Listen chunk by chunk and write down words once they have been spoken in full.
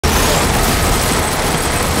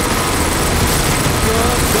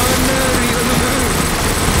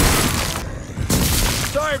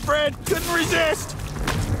it, Fred. Couldn't resist.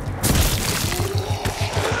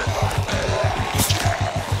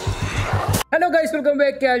 Hello guys, welcome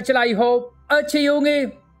back. क्या हाल चाल? I hope अच्छे ही होंगे।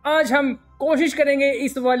 आज हम कोशिश करेंगे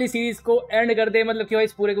इस वाली सीरीज को एंड कर दे, मतलब कि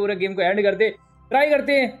इस पूरे के पूरे गेम को एंड कर दे। ट्राई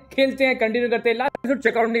करते हैं, खेलते हैं, कंटिन्यू करते हैं। लास्ट एपिसोड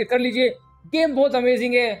चेकआउट कर लीजिए, गेम बहुत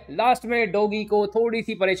अमेजिंग है। लास्ट में डॉगी को थोड़ी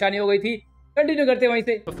सी परेशानी हो गई थी। कंटिन्यू करते हैं वहीं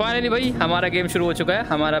से। तो फाइनली भाई हमारा गेम शुरू हो चुका है।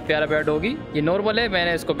 हमारा प्यारा प्यारा डॉगी, ये नॉर्मल है,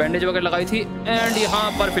 मैंने इसको बैंडेज वगैरह लगाई थी। एंड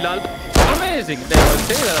यहाँ पर फिलहाल अमेजिंग लेवल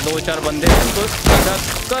से दो चार बंदे हैं, उनको सीधा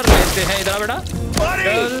कर लेते हैं। इधर बेटा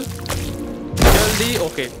जल्दी।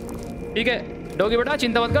 ओके ठीक है डॉगी बेटा,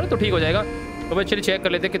 चिंता मत कर, तो ठीक हो जाएगा। तो भाई चलिए चेक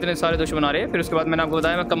कर लेते हैं कितने सारे दुश्मन आ रहे हैं। फिर उसके बाद मैंने आपको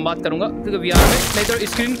बताया मैं कम बात करूंगा क्योंकि VR में नहीं तो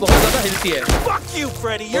स्क्रीन बहुत ज़्यादा हिलती है।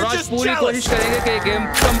 और आज पूरी कोशिश करेंगे कि गेम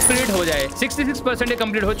कंप्लीट हो जाए। 66% ये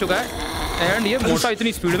कंप्लीट हो चुका है। एंड ये मोटा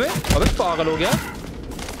इतनी स्पीड में, अबे पागल हो गया।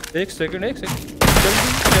 एक सेकंड जल्दी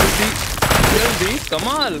जल्दी जल्दी।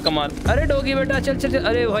 कमाल कमाल। अरे डॉगी बेटा चल चल चल।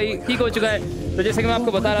 अरे भाई ठीक हो चुका है। तो जैसे कि मैं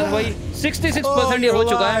आपको बता रहा था भाई 66% ये हो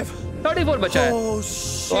चुका है, 34 बचा है।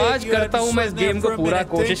 तो आज करता हूँ मैं इस गेम को पूरा,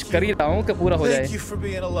 कोशिश कर ही रहा हूँ कि पूरा हो जाए।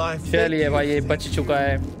 चलिए भाई ये बच चुका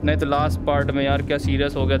है। नहीं तो लास्ट पार्ट में यार क्या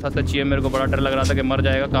सीरियस हो गया था सच्ची, मेरे को बड़ा डर लग रहा था कि मर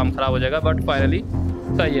जाएगा, काम खराब हो जाएगा। बट फाइनली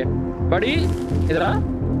सही है। बड़ी इधर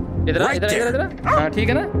इधर इधर इधर। हाँ ठीक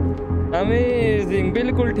है ना, अमेजिंग,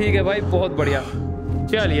 बिल्कुल ठीक है भाई, बहुत बढ़िया।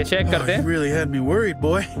 चलिए चेक करते हैं। really had me worried,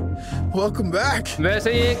 boy. Welcome back.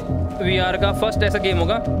 वैसे ये VR का फर्स्ट ऐसा गेम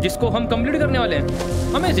होगा जिसको हम कंप्लीट करने वाले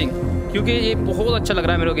हैं। अमेजिंग, क्योंकि ये बहुत अच्छा लग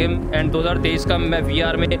रहा है मेरे को गेम। एंड 2023 का मैं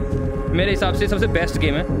VR में मेरे हिसाब से सबसे बेस्ट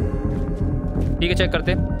गेम है। ठीक है चेक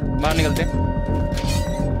करते हैं, बाहर निकलते हैं।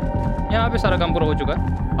 यहाँ पे सारा काम पूरा हो चुका है।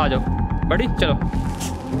 आ जाओ बड़ी, चलो।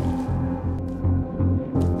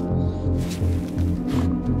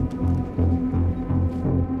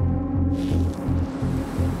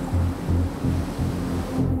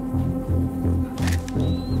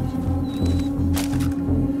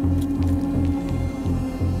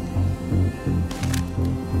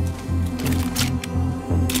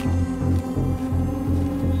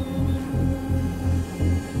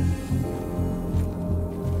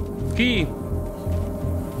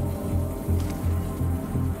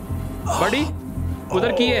 बड़ी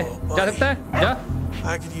उधर की है, जा सकता है? जा।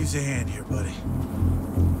 I could use a hand here, buddy.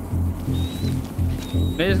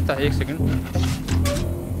 नहीं जा सकता, एक सेकंड।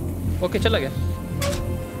 ओके चला गया।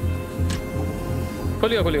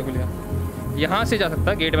 खुलिया। यहाँ से जा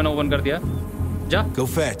सकता, गेट मैंने ओपन कर दिया। जा। Go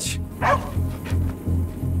fetch.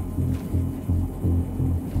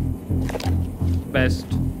 बेस्ट।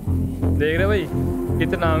 देख रहे भाई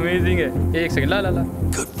कितना अमेजिंग है। एक second, La.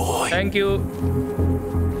 Good boy. Thank you.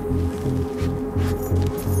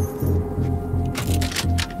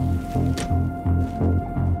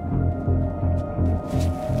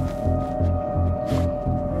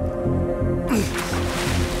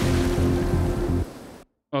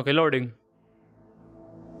 Okay loading.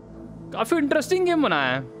 काफी इंटरेस्टिंग गेम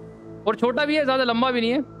बनाया है और छोटा भी है, ज्यादा लंबा भी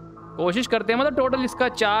नहीं है। कोशिश करते हैं, मतलब टोटल इसका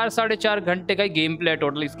 4-4.5 घंटे का गेम प्ले है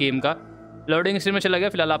टोटल इस गेम का। लोडिंग स्क्रीन में चला गया,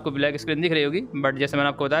 फिलहाल आपको ब्लैक स्क्रीन दिख रही होगी, बट जैसे मैंने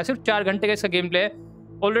आपको बताया सिर्फ 4 घंटे का इसका गेम प्ले है।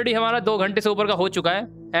 ऑलरेडी हमारा 2 घंटे से ऊपर का हो चुका है।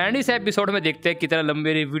 एंड इस एपिसोड में देखते हैं कितना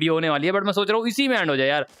लंबी वीडियो होने वाली है, बट मैं सोच रहा हूँ इसी में एंड हो जाए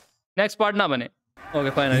यार, नेक्स्ट पार्ट ना बने। Okay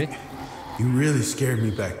finally. You really scared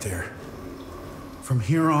me back there. From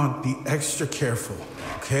here on, be extra careful,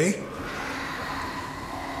 okay?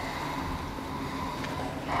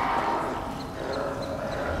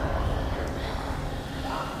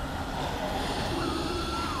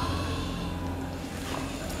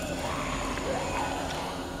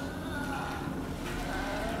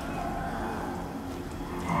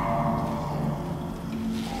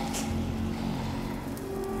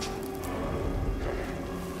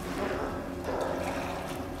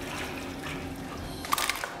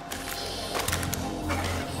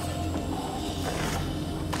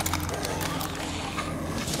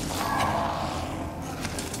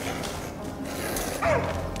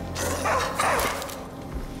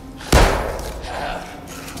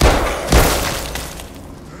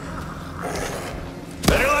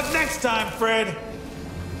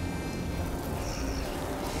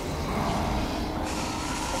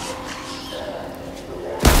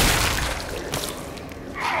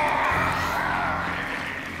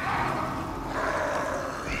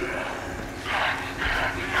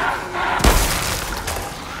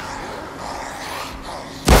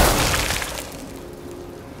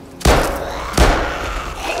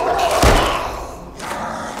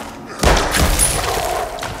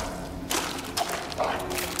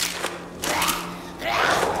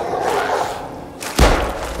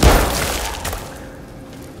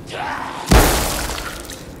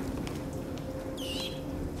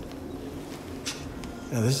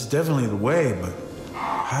 Yeah, this is definitely the way, but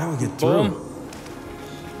how do we get through? Boom.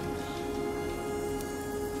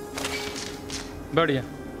 बढ़िया।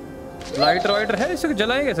 Lighter वाइटर है, इसे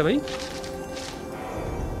जलाएं कैसे भाई?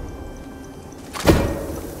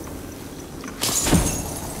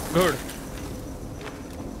 Good.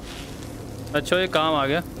 अच्छा ये काम आ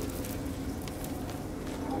गया।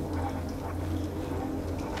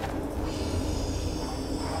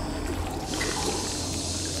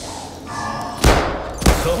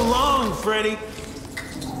 So long, Freddy.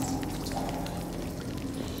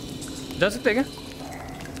 जा सकते हैं क्या?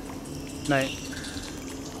 नहीं।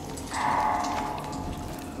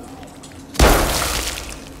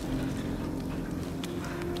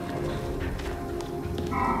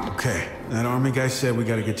 Okay, that army guy said we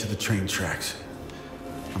gotta get to the train tracks.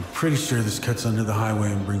 I'm pretty sure this cuts under the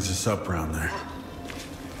highway and brings us up around there.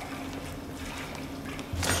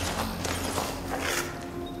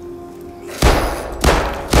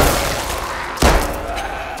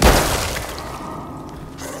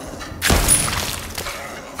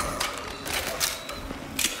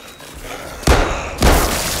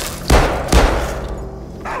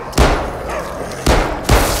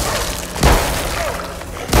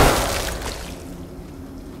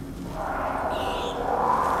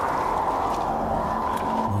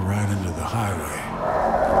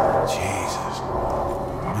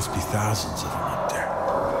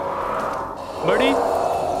 बड़ी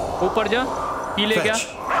ऊपर जा, पीले क्या?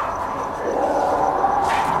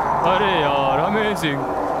 अरे यार अमेजिंग,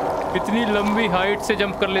 कितनी लंबी हाइट से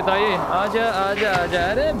जंप कर लेता है ये। आजा आजा आजा,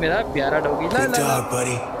 अरे मेरा प्यारा doggy. La La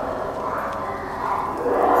buddy.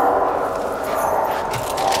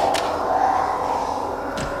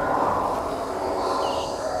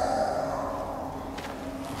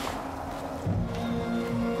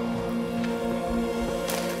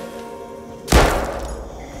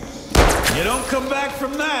 You don't come back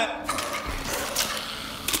from that.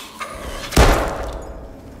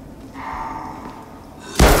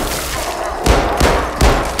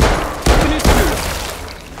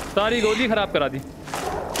 सारी गोली खराब करा दी।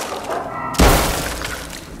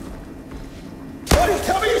 Buddy,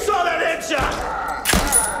 tell me you saw that headshot.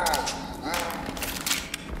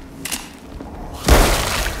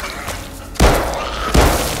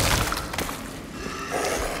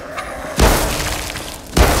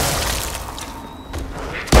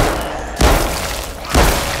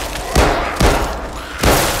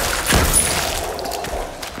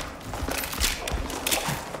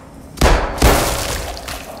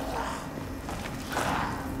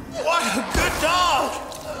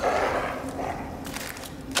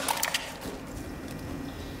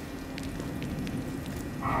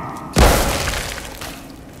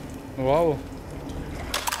 Wow,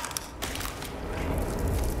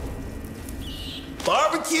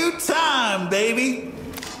 Barbecue time, baby.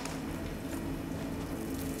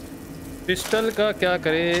 Pistol का क्या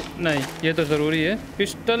करे? नहीं, ये तो ज़रूरी है।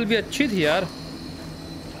 पिस्टल भी अच्छी थी यार।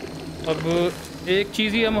 अब एक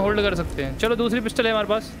चीज़ ही हम होल्ड कर सकते हैं। चलो दूसरी पिस्टल है हमारे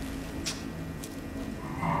पास।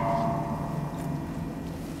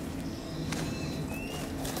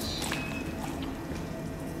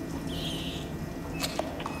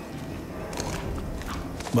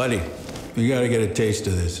 Buddy, you gotta get a taste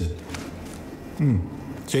of this.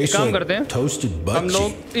 Tastes काम like करते हैं, toasted butt हम cheek.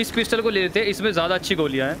 लोग इस पिस्टल को ले लेते हैं। इसमें ज़्यादा अच्छी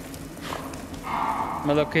गोलियां हैं,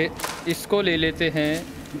 मतलब कि इसको ले लेते हैं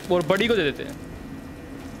और बड़ी को दे देते हैं।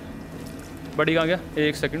 बड़ी कहाँ गया?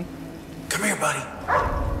 एक सेकंड। Come here, buddy.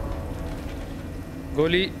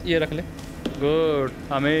 गोली ये रख ले। Good,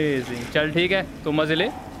 amazing. चल ठीक है, तू मजे ले।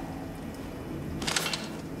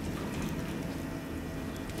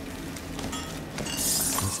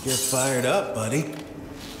 Let's get fired up, buddy.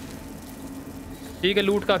 ठीक है,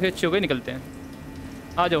 लूट काफ़ी अच्छी हो गई, निकलते हैं।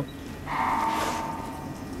 आ जाओ।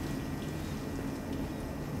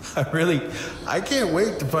 I can't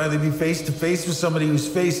wait to finally be face to face with somebody whose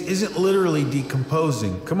face isn't literally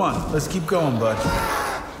decomposing. Come on, let's keep going, bud.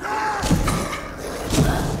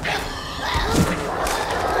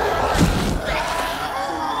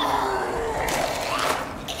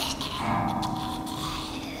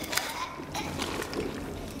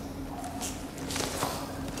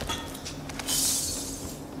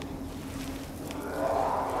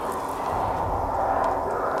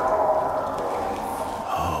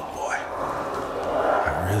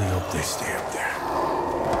 They stay up there.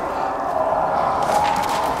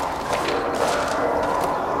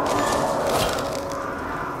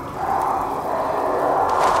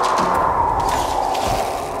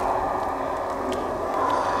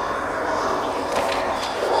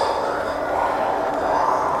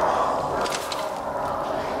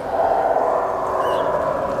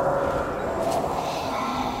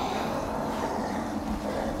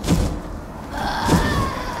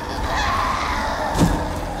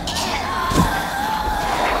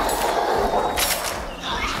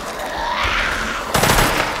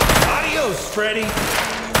 ready?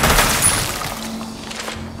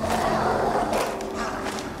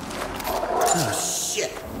 Oh,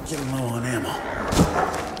 shit. Getting low on ammo.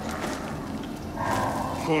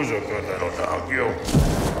 Who's a good little dog, you?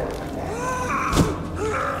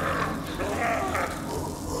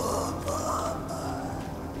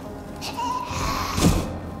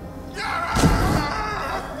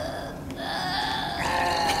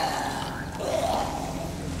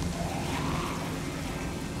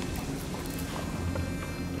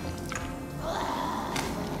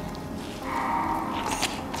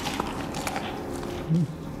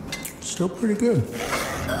 Still pretty good.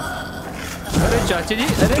 अरे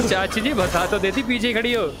चाची जी बता तो देती, पीछे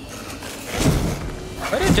खड़ी हो।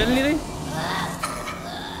 अरे चल नहीं रही।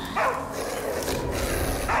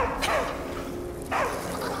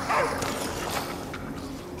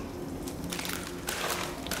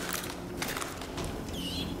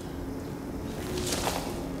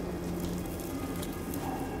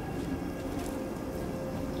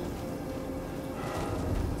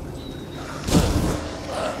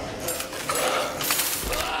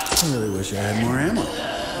 I really wish I had more ammo.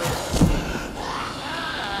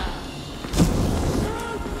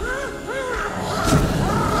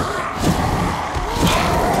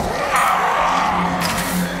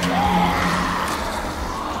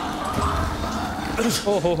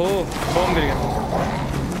 हो बॉम्ब गिर गया।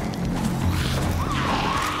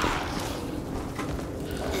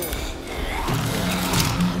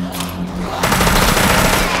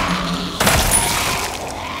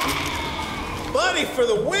 Buddy, for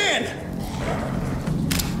the win!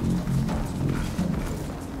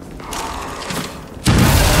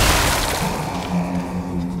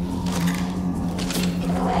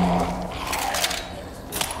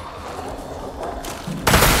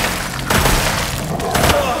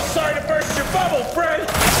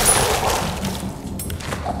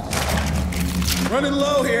 Running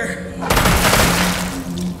low here.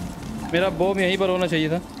 मेरा बॉम्ब यहीं पर होना चाहिए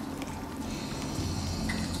था।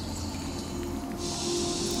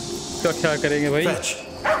 तो क्या करेंगे भाई?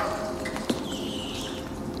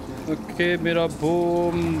 ओके, मेरा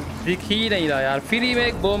बॉम्ब दिख ही नहीं रहा यार। फ्री में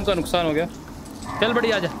एक बॉम्ब का नुकसान हो गया। चल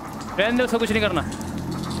बड़ी आजा, रहने दे, उसका कुछ नहीं करना।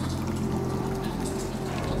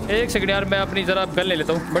 एक सेकंड यार, मैं अपनी ज़रा गन ले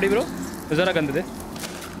लेता हूँ। बड़ी ब्रो ज़रा gun they they,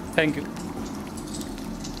 thank you.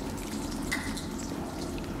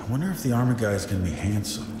 I wonder if the armor guy is going to be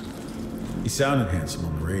handsome. He sounded handsome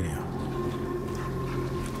on the radio.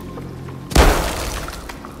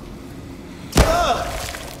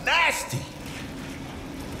 Nasty!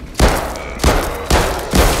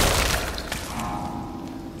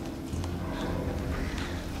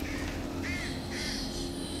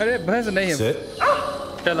 अरे बहस नहीं है। Sit.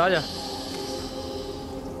 चल आजा।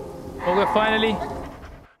 ओके फाइनली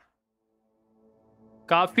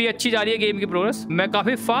काफ़ी अच्छी जा रही है गेम की प्रोग्रेस। मैं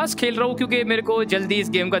काफ़ी फास्ट खेल रहा हूँ क्योंकि मेरे को जल्दी इस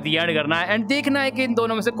गेम का दी एंड करना है एंड देखना है कि इन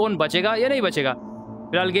दोनों में से कौन बचेगा या नहीं बचेगा।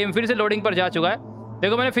 फिलहाल गेम फिर से लोडिंग पर जा चुका है।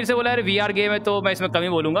 देखो मैंने फिर से बोला यार VR गेम है तो मैं इसमें कम ही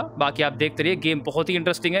बोलूँगा, बाकी आप देखते रहिए। गेम बहुत ही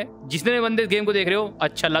इंटरेस्टिंग है। जितने बंदे इस गेम को देख रहे हो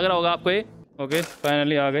अच्छा लग रहा होगा आपको ये। ओके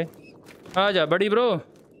फाइनली आ गए। आ जा बड़ी ब्रो,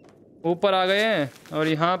 ऊपर आ गए हैं। और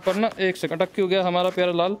यहाँ पर ना एक सेकंड अटक क्यों गया हमारा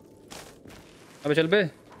प्यारा लाल। अबे चल बे,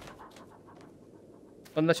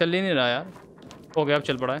 बंदा चल ही नहीं रहा यार। ओके अब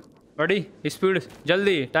चल पड़ा है। बड़ी स्पीड,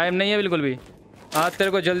 जल्दी, टाइम नहीं है बिल्कुल भी। आज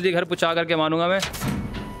तेरे को जल्दी घर पहुँचा करके मानूंगा मैं,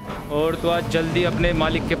 और तो आज जल्दी अपने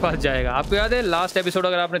मालिक के पास जाएगा। आपको याद है लास्ट एपिसोड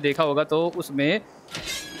अगर आपने देखा होगा तो उसमें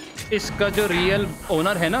इसका जो रियल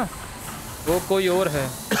ओनर है ना वो कोई और है।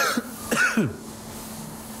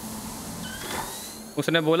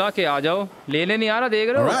 उसने बोला कि आ जाओ, लेने नहीं आ रहा, देख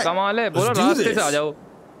रहे हो कमाल है। बोला रास्ते से आ जाओ।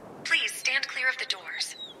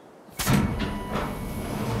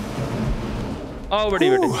 आओ बड़ी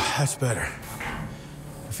बेटी। That's better.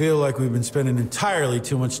 I feel like we've been spending entirely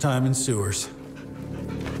too much time in sewers.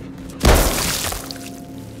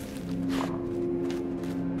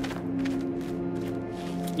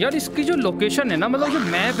 यार इसकी जो लोकेशन है ना, मतलब जो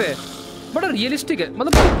मैप है बड़ा रियलिस्टिक है।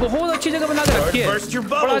 मतलब बहुत अच्छी जगह बना के रखी है,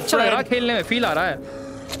 बड़ा अच्छा लग रहा है खेलने में, फील आ रहा है।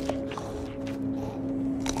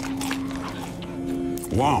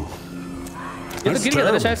 Wow. ये तो गिर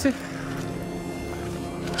गया था शायद से।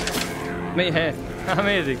 नहीं है,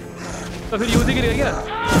 अमेजिंग। तो फिर यूज ही गिर गया क्या?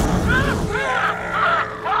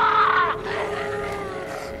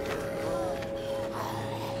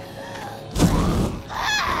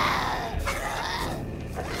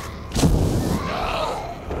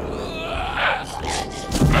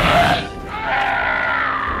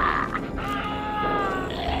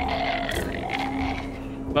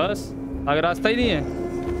 बस आगे रास्ता ही नहीं है।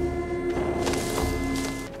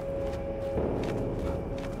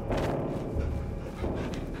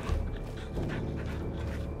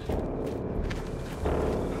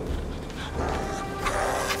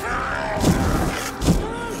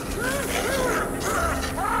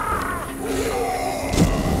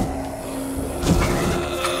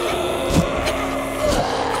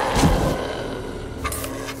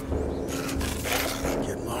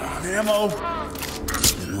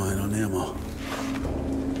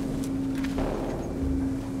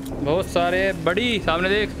 बहुत सारे बड़ी सामने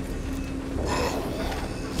देख।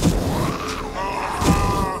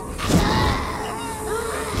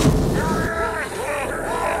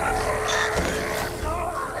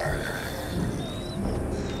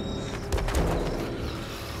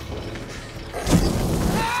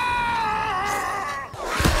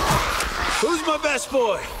 Who's my best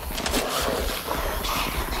boy?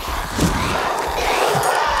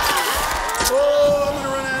 Oh, I'm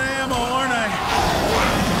gonna run out of ammo, aren't I?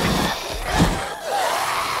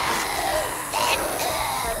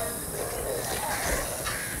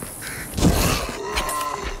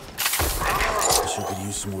 Sure could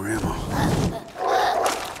use some more ammo.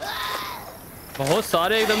 बहुत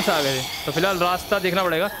सारे एकदम से आ गए, तो फिलहाल रास्ता देखना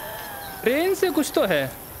पड़ेगा। ट्रेन से कुछ तो है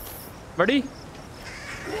बड़ी,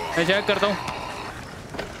 मैं चेक करता हूँ।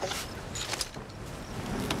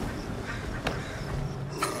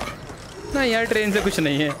 नहीं यार, ट्रेन से कुछ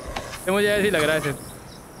नहीं है, ये मुझे ऐसे ही लग रहा है सिर्फ।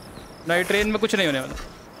 नहीं, ट्रेन में कुछ नहीं होने वाला।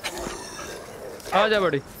 आ जा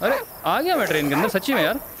बड़ी। अरे आ गया मैं ट्रेन के अंदर, सच्ची में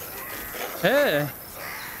यार है।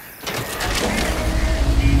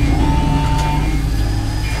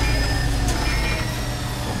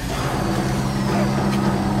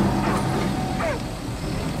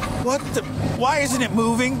 What the? Why isn't it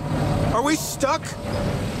moving? Are we stuck?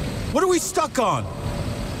 What are we stuck on?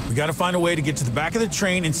 We gotta find a way to get to the back of the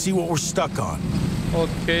train and see what we're stuck on.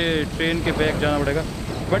 Okay, train के back जाना पड़ेगा।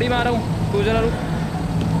 बड़ी मैं आ रहा हूँ, तू जरा रुक।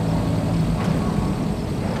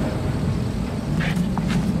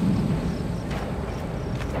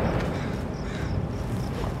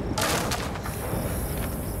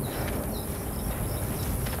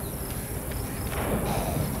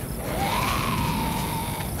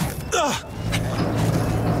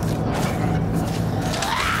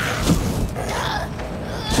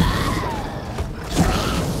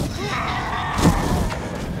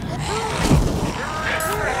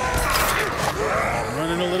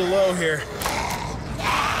 Running a little low here.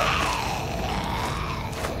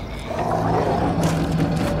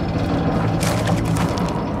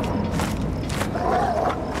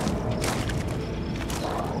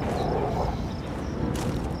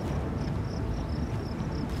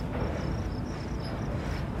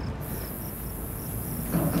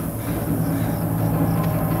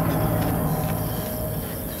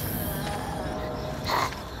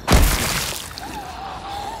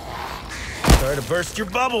 Sorry to burst your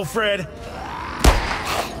bubble, Fred.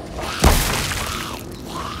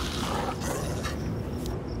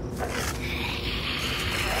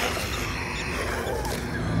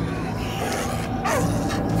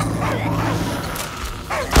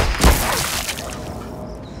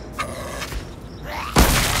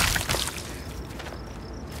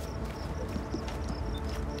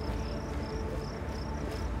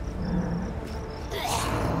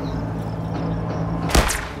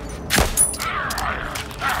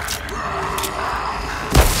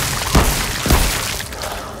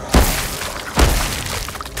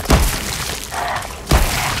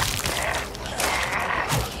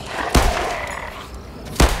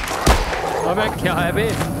 अबे क्या है बे,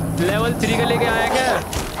 लेवल 3 का लेके आया क्या?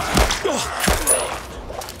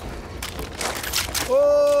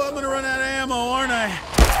 Oh, I'm gonna run out of ammo, aren't I?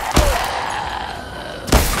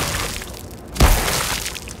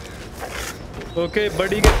 Okay,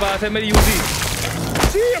 बड़ी के पास है मेरी यूजी।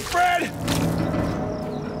 See you, Fred.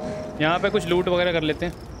 यहाँ पे कुछ लूट वगैरह कर लेते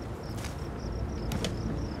हैं।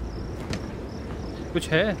 कुछ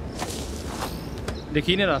है, दिख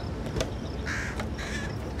ही नहीं रहा।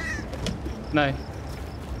 नहीं,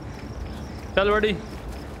 चल बड़ी,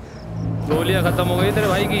 गोलियां खत्म हो गई तेरे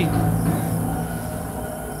भाई की।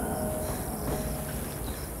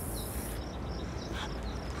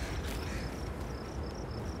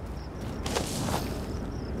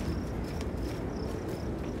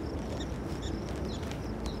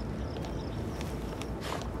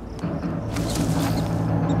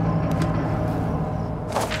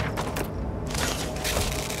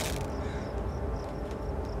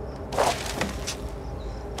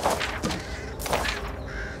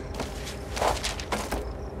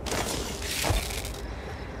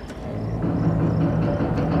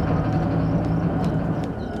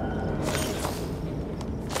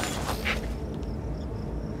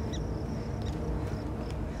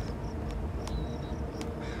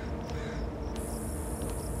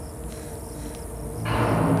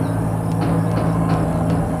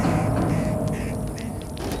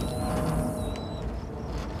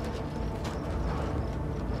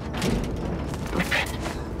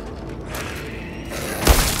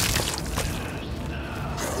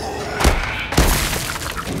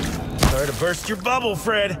 Sorry to burst your bubble,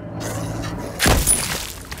 Fred.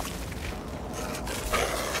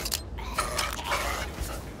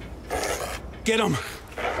 Get him.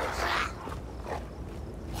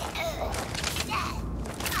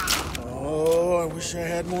 Oh, I wish I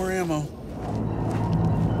had more ammo.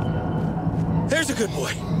 There's a good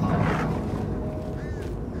boy.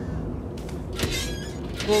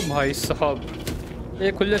 ओ भाई साहब,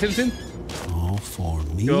 ये खुल जा सिमसिम। All for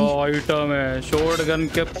me. क्या आइटम है, शॉर्ट गन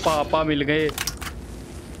के पापा मिल गए।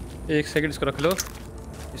 एक सेकंड इसको रख लो,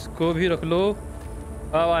 इसको भी रख लो।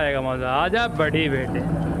 अब आएगा मजा, आजा बड़ी बेटे।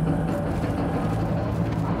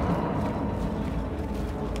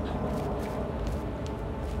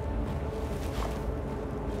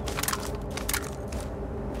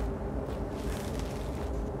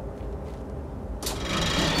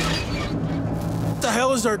 What the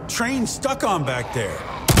hell is our train stuck on back there?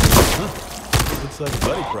 Huh? Looks like a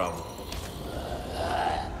buddy problem.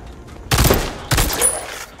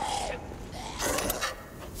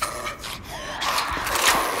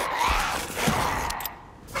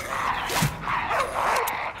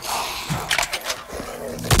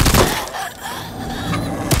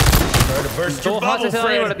 दो हाथ से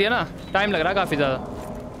चलानी पड़ती है ना, टाइम लग रहा है काफी ज्यादा।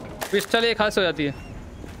 पिस्टल एक हाथ से हो जाती है।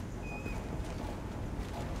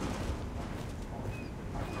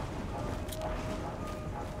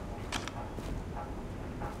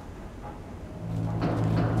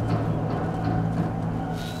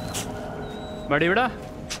 बड़ी बड़ा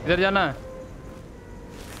इधर जाना है,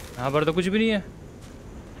 यहाँ पर तो कुछ भी नहीं है।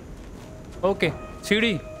 ओके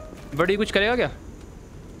सीढ़ी बड़ी कुछ करेगा क्या?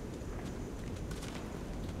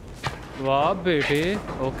 वाह बेटे,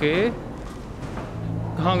 ओके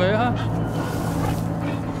कहाँ गया?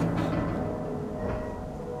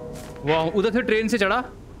 वाह उधर से ट्रेन से चढ़ा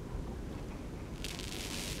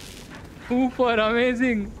ऊपर,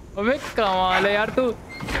 अमेजिंग। अबे कमाल है यार तू।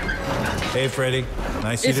 Hey Freddy,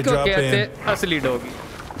 nice of you to इसको drop कहते in. असली डॉगी।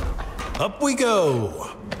 Up we go.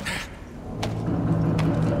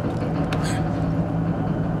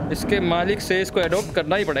 इसके मालिक से इसको अडॉप्ट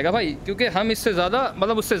करना ही पड़ेगा भाई, क्योंकि हम इससे ज़्यादा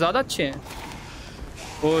मतलब उससे ज़्यादा अच्छे हैं।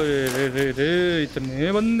 ओए रे रे रे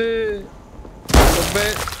इतने बंदे, अबे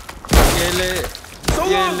ये ले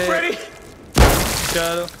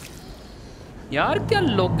चलो यार। क्या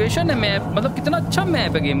लोकेशन है, मैप मतलब कितना अच्छा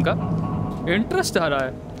मैप है गेम का, इंटरेस्ट आ रहा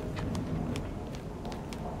है।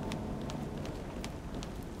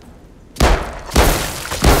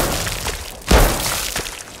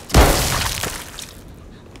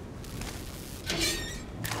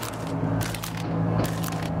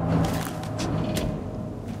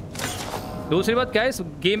 दूसरी बात क्या है, इस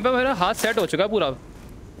गेम पे मेरा हाथ सेट हो चुका है पूरा। वो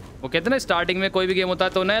कहते हैं ना स्टार्टिंग में कोई भी गेम होता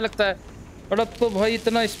है तो नया लगता है, बट अब तो भाई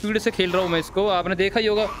इतना स्पीड से खेल रहा हूँ मैं इसको, आपने देखा ही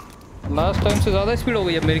होगा। लास्ट टाइम से ज़्यादा स्पीड हो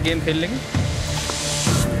गई है मेरी गेम खेलने की।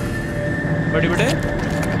 बड़ी बेटे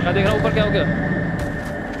क्या देख रहा हूँ, ऊपर क्या हो गया?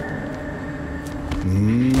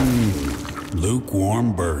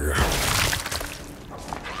 Lukewarm burger.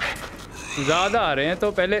 ज़्यादा आ रहे हैं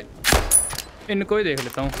तो पहले इनको ही देख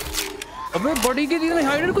लेता हूँ। अबे बॉडी की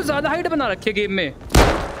हाइट कुछ ज़्यादा हाइट बना रखी है गेम में।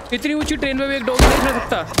 इतनी ऊंची ट्रेन में भी एक डॉग नहीं रह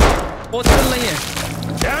सकता, पॉसिबल नहीं है।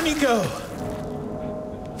 Down you go.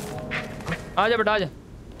 आजा बेटा आजा।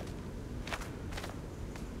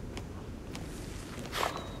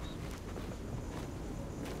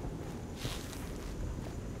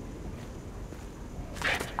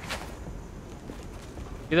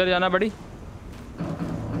 इधर जाना बड़ी,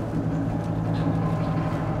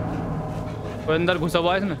 तो अंदर घुसा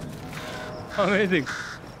हुआ है इसमें। अमेजिंग।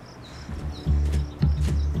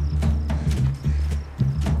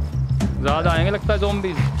 ज्यादा आएंगे लगता है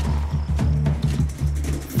ज़ॉम्बीज़।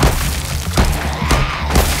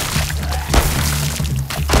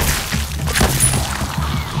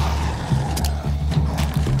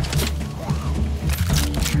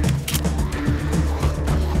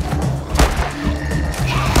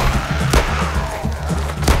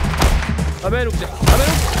 अबे रुक जा, अबे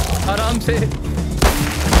रुक आराम से।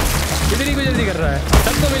 इतनी को जल्दी कर रहा है,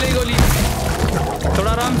 सबको मिलेगी गोली,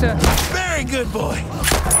 थोड़ा आराम से। Very good boy.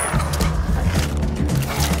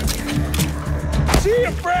 See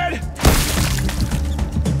you, Fred.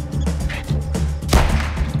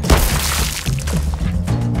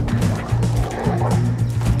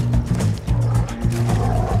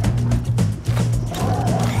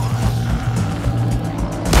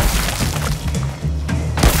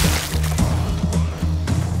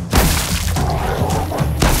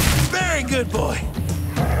 Very good boy.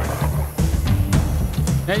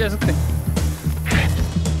 नहीं जा सकते।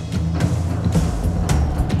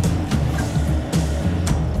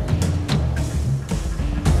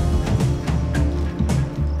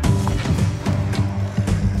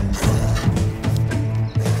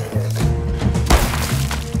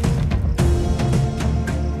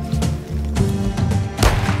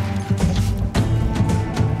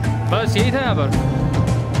 बस यही था यहाँ पर।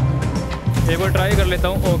 एक बार ट्राई कर लेता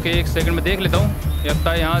हूँ। ओके, एक सेकंड में देख लेता हूँ।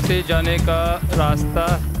 लगता है यहाँ से जाने का रास्ता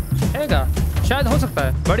है क्या? शायद हो सकता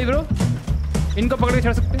है। बड़ी ब्रो, इनको पकड़ के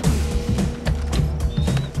चढ़ सकते हैं।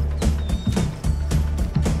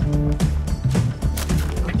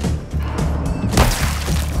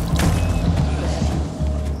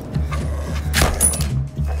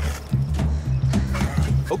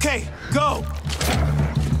 Okay, go.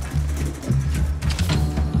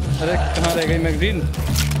 अरे कहाँ रह गई magazine?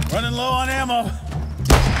 Running low on ammo.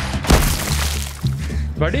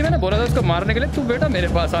 बड़ी, मैंने बोला था उसको मारने के लिए, तू बेटा मेरे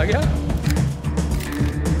पास आ गया।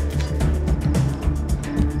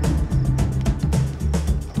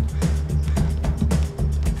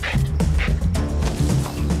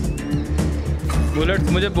 बुलेट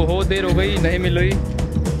मुझे बहुत देर हो गई नहीं मिल रही।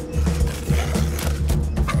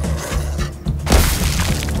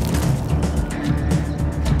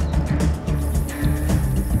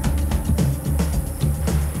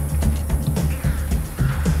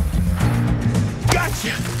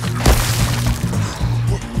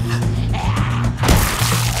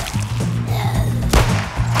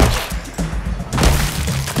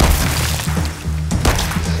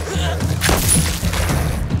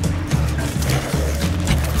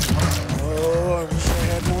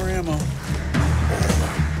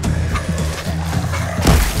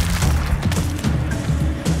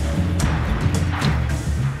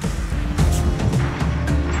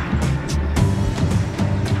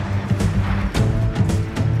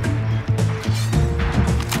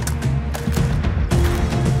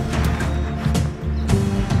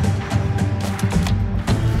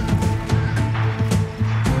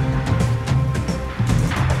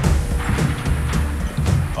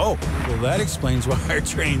 That explains why our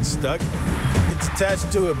train's stuck. It's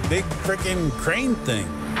attached to a big frickin' crane thing.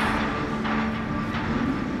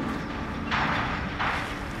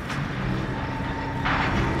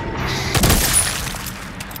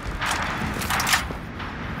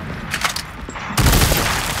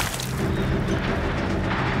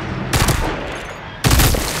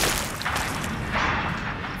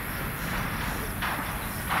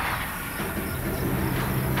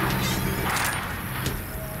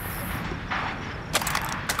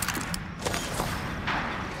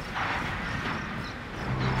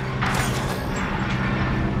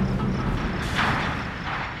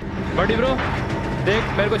 बड़ी ब्रो, देख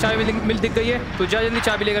मेरे को चाबी मिल दिख गई है। तू जा जल्दी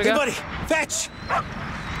चाबी लेकर गया।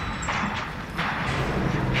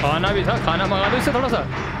 खाना भी था, खाना मंगा दो इससे थोड़ा सा।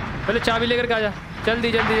 पहले चाबी लेकर के आ जा,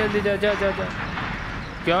 जल्दी जल्दी जल्दी जा जा जा जा।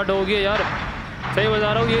 क्या डोगी है यार, सही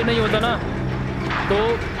बता रहा हूँ, ये नहीं होता ना तो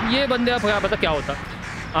ये बंदे आप क्या पता क्या होता।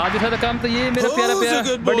 आधे से काम तो ये मेरा प्यारा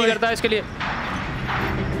प्यारा बड़ी करता है इसके लिए।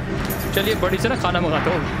 चलिए बड़ी से ना खाना मंगाता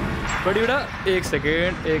हूँ। बड़ी बेटा एक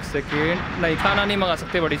सेकेंड, नहीं खाना नहीं मंगा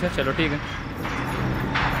सकते बड़ी से। चलो ठीक है।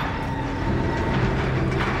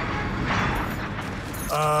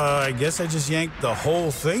 I guess I just yanked the whole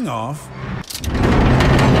thing off.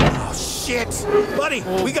 Oh shit! Buddy,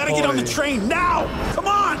 we gotta get on the train now! Come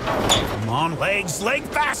on! Come on, legs, leg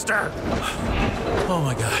faster! Oh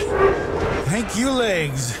my god. Thank you,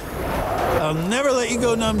 legs. I'll never let you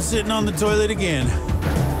go numb sitting on the toilet again.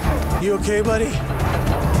 You okay, buddy?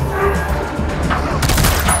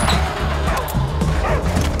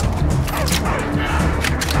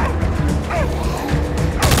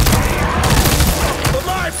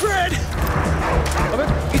 Fred! अबे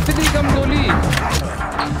इतनी कम गोली।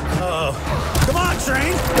 Oh, come on,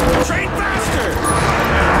 train! Train faster!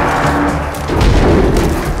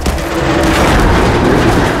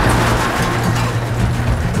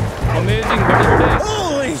 Amazing, बड़े।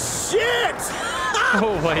 Holy shit!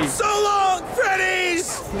 Oh भाई। So long, Freddy's!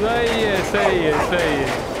 सही है।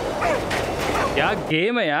 क्या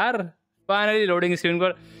game है यार। फाइनली लोडिंग स्क्रीन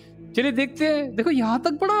पर। चलिए देखते हैं। देखो यहाँ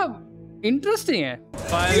तक बड़ा इंटरेस्टिंग है।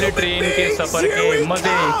 फाइनली ट्रेन के सफर के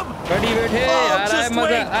मजे। बड़ी बैठे यार, आए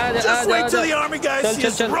मजा। Just wait till the army guys see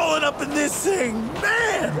us rolling up in this thing,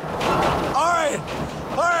 man. All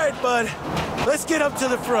right, bud. Let's get up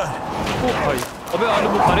to the front. ओ भाई, अबे आलू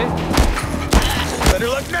बुखारे। Better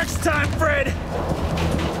luck next time, Fred.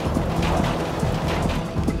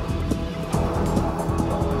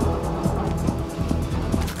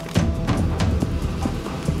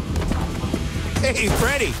 Hey,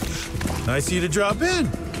 Freddy. Nice of you to drop in.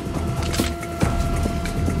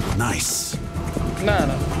 Nice. ना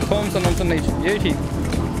Thompson नहीं चाहिए, ये ठीक।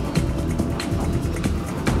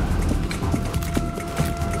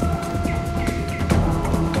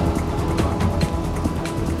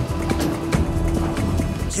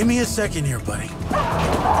 Give me a second here, buddy.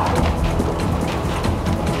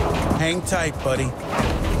 Hang tight, buddy.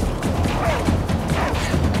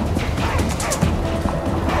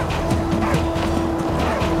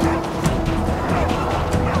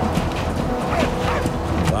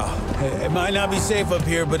 It might not be safe up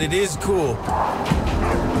here, but it is cool.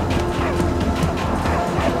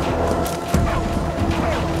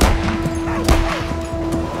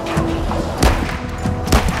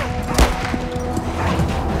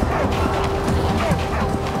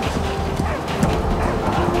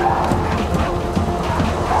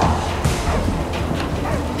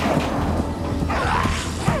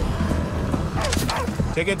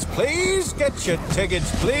 Tickets, please. Get your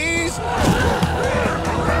tickets, please.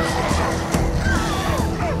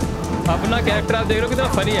 अपना character आप देख रहे हो कितना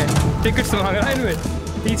फनी है। टिकट्स मांग रहा है इनमें,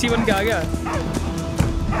 पीछे बन के आ गया।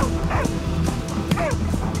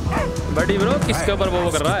 बड़ी ब्रो किसके ऊपर वो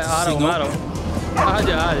कर रहा है? आ रहा हूँ, आ रहा हूँ।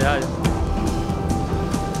 आजा आजा आजा।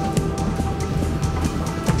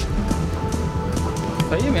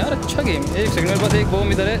 सही में यार, अच्छा गेम। एक सेकंड, मेरे पास एक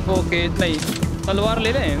बम इधर है। ओके, नहीं तलवार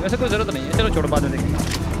ले लें, वैसे कोई ज़रूरत नहीं है। चलो छोड़, बाद में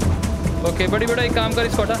देखेंगे। ओके बड़ी बेटा, एक काम कर,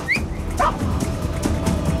 इसको हटा।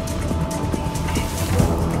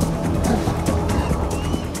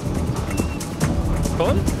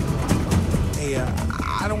 कौन? Hey,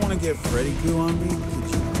 I don't want to get Freddy goo on me. Could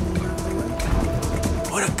you?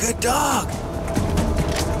 What a good dog!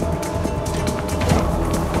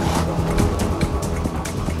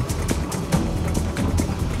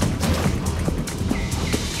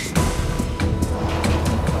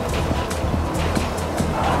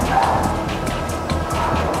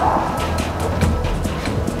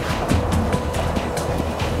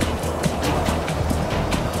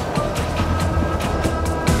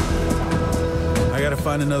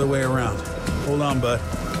 Find another way around. Hold on, bud.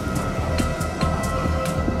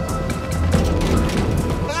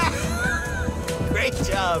 Great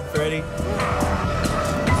job, Freddy.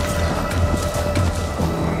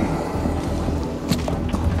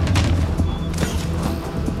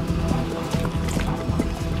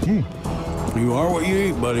 You are what you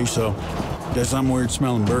eat, buddy, so guess I'm weird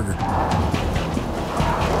smelling burger.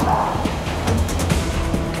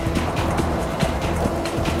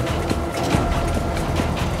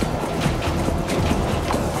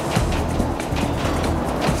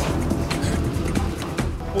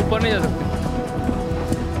 ऊपर नहीं जा सकते।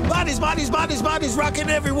 Bodies rocking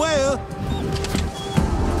everywhere.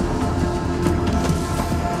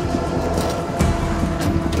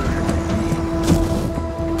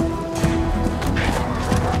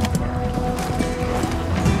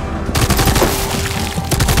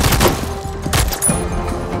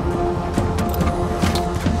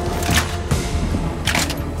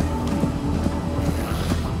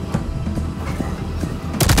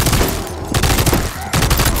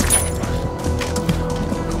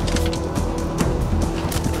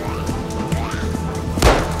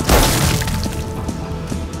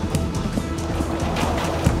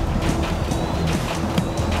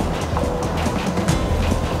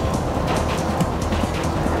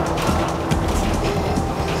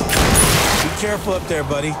 Careful up there,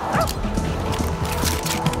 buddy.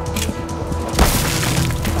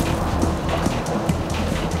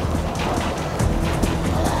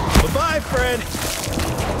 Bye-bye, Fred.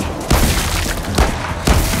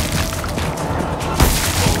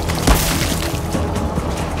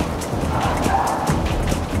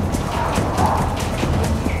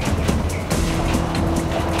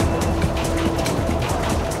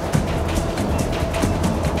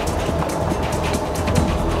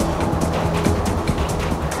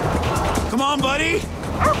 Come on, buddy.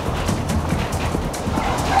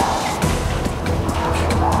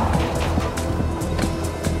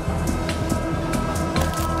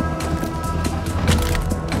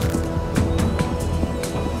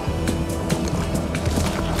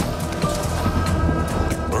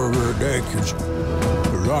 Burger a day keeps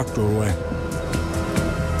the doctor away.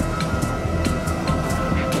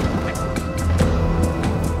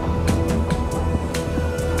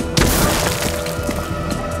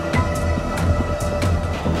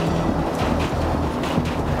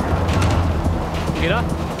 गिरा?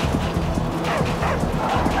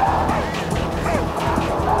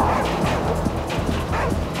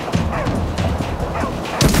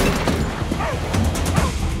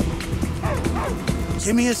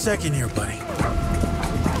 Give me a second here, buddy.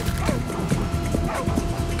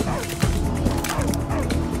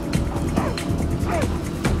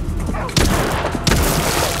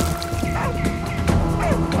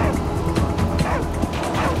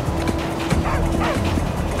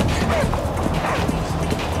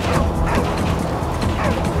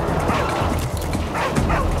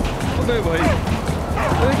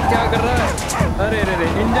 भाई क्या कर रहा है? अरे अरे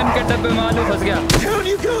इंजन के डब्बे में आलू फंस गया। Down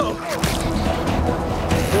you go.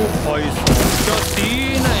 ओ भाई क्या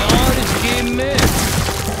सीन है यार इस गेम में।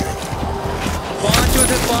 5 में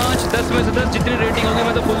से 5, 10 में से 10 जितनी रेटिंग होगी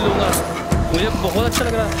मैं तो फुल दूंगा। अच्छा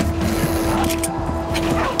लग रहा है।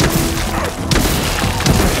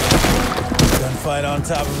 Gunfight on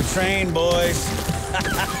top of a train, boys.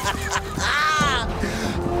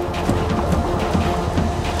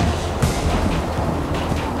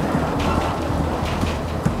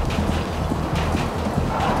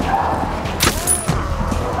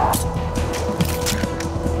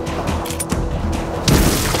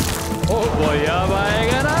 Oh boy, अब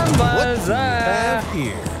आएगा ना मजा।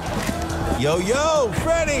 Here. Yo,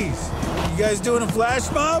 Freddy's! You guys doing a flash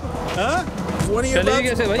mob? Huh? Is one of your चलिए bugs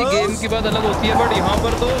कैसे भाई, गेम proposed? की बात अलग होती है, बट यहाँ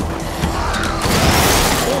पर तो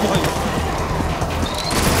ओ भाई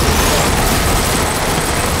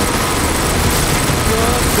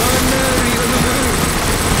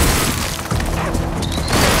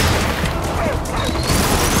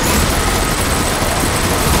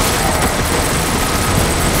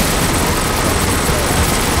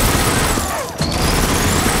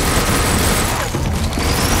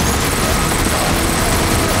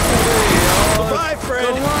Bye,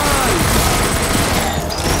 Fred!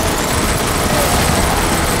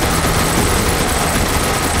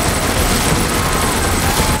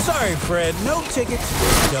 Sorry, Fred. No tickets.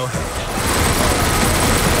 Go ahead.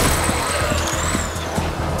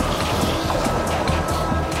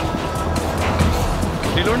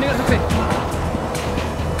 Reload नहीं कर सकते।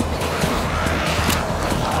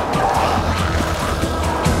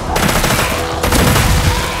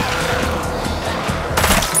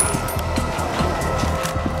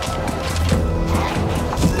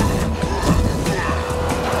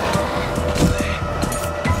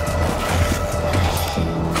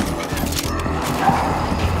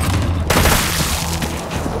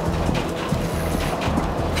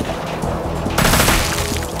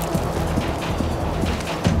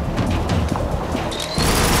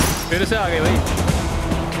 फिर से आ गए भाई,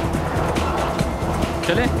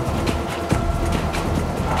 चले।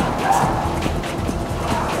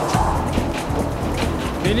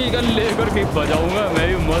 मिनी गन लेकर के बजाऊंगा मैं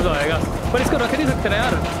भी, मजा आएगा। पर इसको रख नहीं सकते ना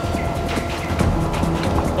यार,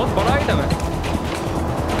 बहुत बड़ा आइटम है।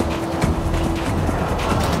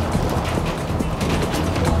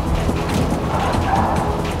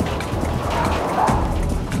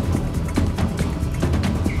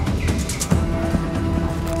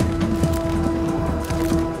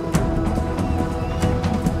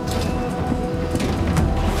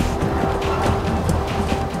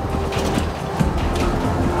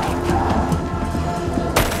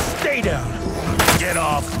 Stay down. Get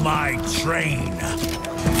off my train.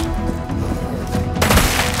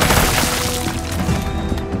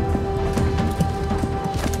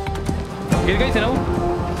 गिर गई थी ना वो?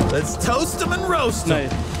 Let's toast them and roast them. नहीं,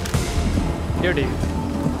 ये ठीक है।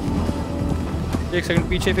 एक सेकंड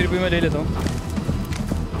पीछे फिर भी मैं ले लेता हूँ।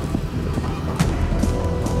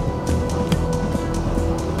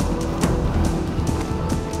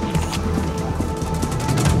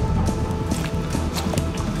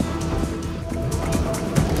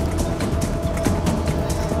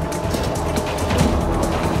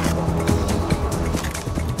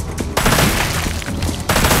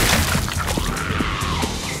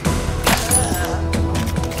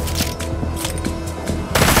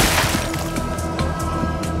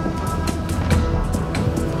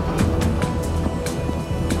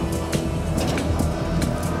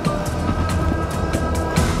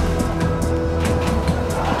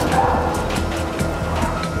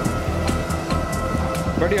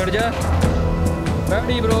 बड़ी हट जा,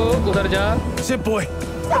 बड़ी ब्रो उधर जा। Sit, boy.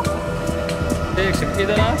 एक सेकंड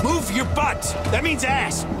इधर आ। Move your butt. That means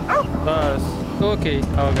ass. बस ओके,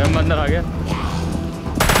 आ गया, मैं अंदर आ गया।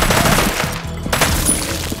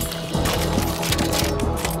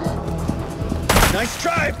 Nice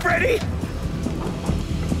try, Freddy.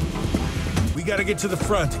 We gotta get to the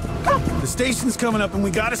front. The station's coming up and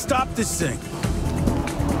we gotta stop this thing.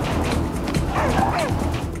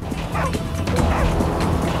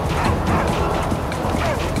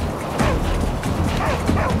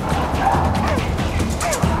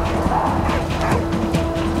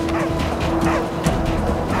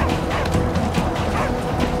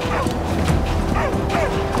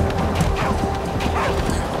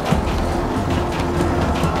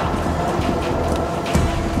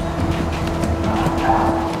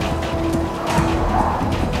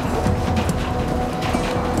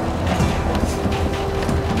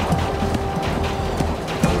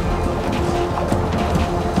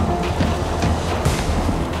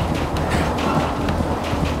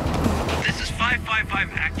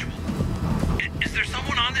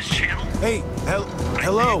 Hey,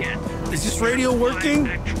 hello. Is this radio working?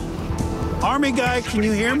 Army guy, can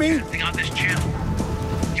you hear me? On this channel.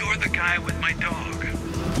 You're the guy with my dog.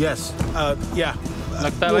 Yes. Yeah.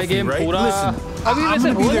 लगता है भाई Wolfie, game right? पूरा Listen, अभी I'm वैसे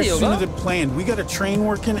gonna be हो there नहीं होगा। sooner than planned. We got a train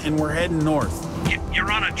working and we're heading north.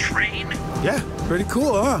 You're on a train? Yeah, pretty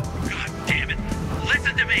cool, huh? God damn it.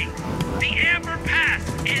 Listen to me. The Amber Pass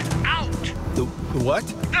is out. The what?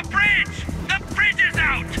 The bridge! The bridge is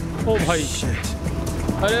out! ओ भाई Shit.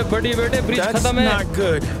 अरे बड़ी बेटे bridge That's खत्म है। not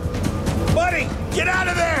good. Buddy, get out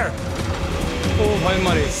of there! ओ भाई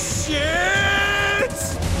मरे। Shit!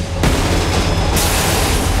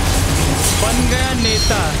 बन गया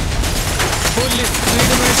नेता। फुल स्पीड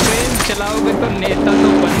में ट्रेन चलाओगे तो नेता तो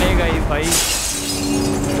बनेगा ही भाई।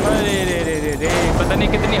 अरे रे रे रे रे पता नहीं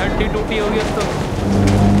कितनी हड्डी टूटी होगी अब तो।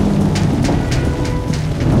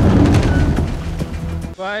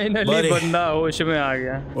 फाइनली बंदा होश में आ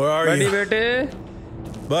गया। बड़ी बेटे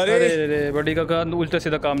Buddy? अरे रे रे बड़ी का काम उल्टा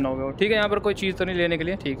सीधा काम ना हो गया। ठीक है यहाँ पर कोई चीज़ तो नहीं लेने के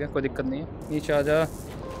लिए, ठीक है कोई दिक्कत नहीं है। नीचे आ जा।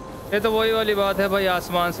 ये तो वही वाली बात है भाई,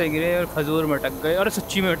 आसमान से गिरे और खजूर में अटक गए। अरे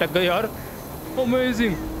सच्ची में अटक गए यार,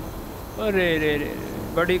 अमेजिंग। अरे रे रे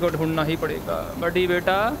बड़ी को ढूंढना ही पड़ेगा। बड़ी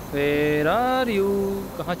बेटा वेयर आर यू,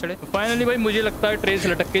 कहाँ चढ़े? फाइनली भाई मुझे लगता है ट्रेन से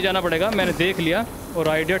लटक के जाना पड़ेगा। मैंने देख लिया और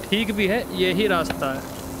आइडिया ठीक भी है, यही रास्ता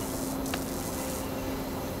है।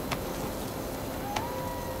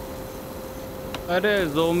 अरे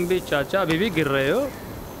ज़ोंबी चाचा अभी भी गिर रहे हो?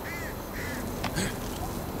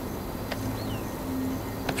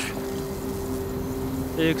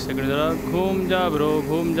 एक सेकंड जरा घूम जा ब्रो,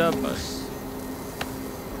 घूम जा बस।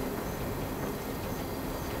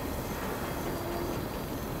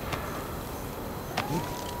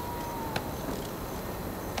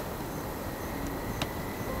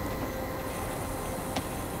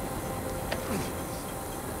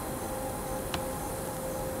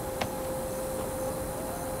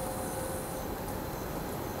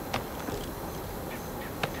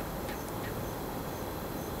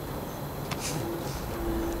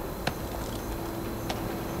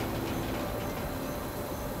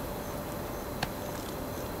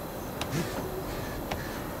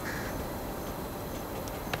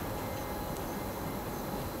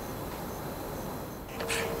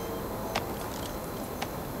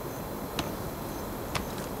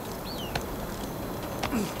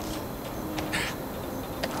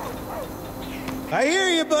 I hear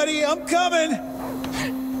you, buddy. I'm coming.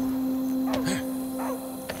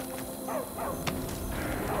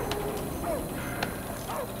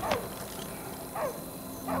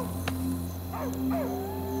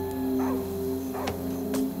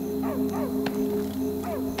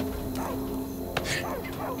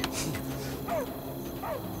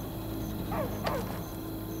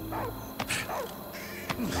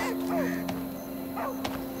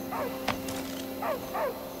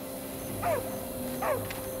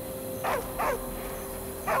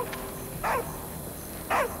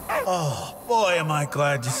 Oh, boy, am I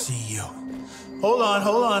glad to see you. Hold on,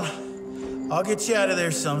 hold on. I'll get you out of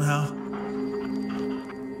there somehow.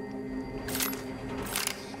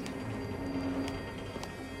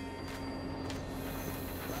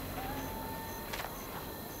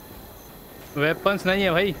 Weapons नहीं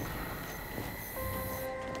है भाई,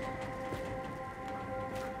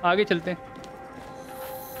 आगे चलते हैं।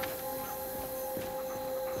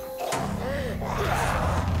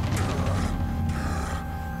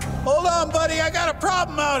 Hold on, buddy. I got a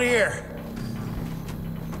problem out here.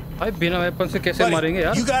 भाई बिना weapon से कैसे मारेंगे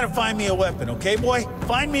यार? You gotta find me a weapon, okay, boy?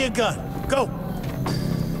 Find me a gun. Go.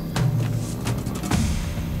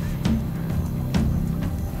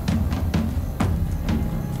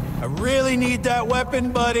 I really need that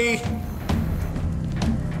weapon, buddy.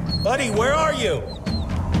 Buddy, where are you?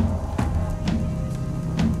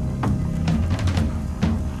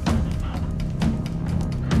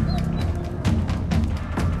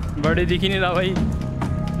 बड़ी दिख ही नहीं रहा भाई।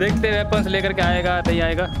 देखते वेपन्स लेकर के आएगा नहीं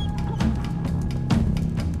आएगा।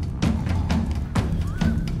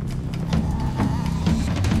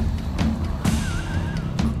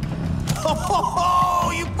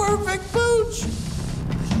 Oh, you perfect pooch!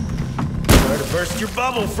 Try to burst your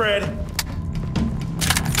bubble, Fred.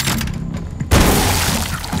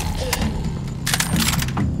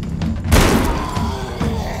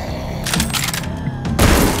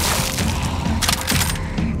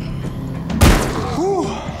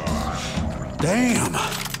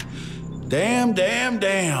 Damn.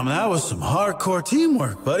 Damn. That was some hardcore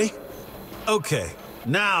teamwork, buddy. Okay,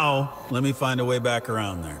 now let me find a way back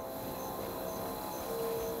around there.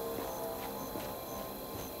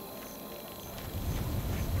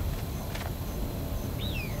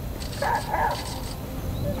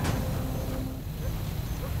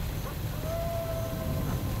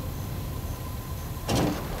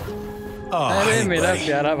 Oh, अरे hey, मेरा buddy.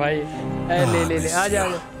 प्यारा भाई, ले ले ले आ जा।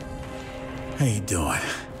 How you doing?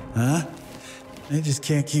 Huh? They just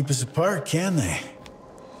can't keep us apart, can they?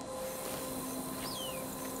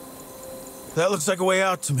 That looks like a way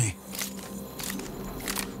out to me.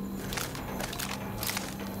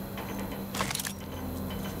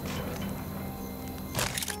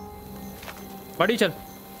 बड़ी चल,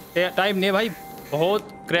 टाइम नहीं है भाई, बहुत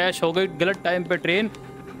क्रैश हो गई गलत टाइम पे ट्रेन,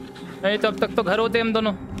 नहीं तो अब तक तो घर होते हम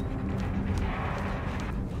दोनों।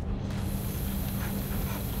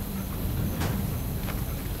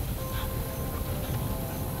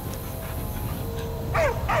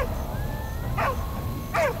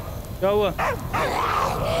 क्या हुआ?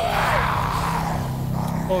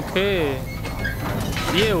 ओके,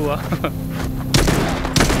 ये हुआ।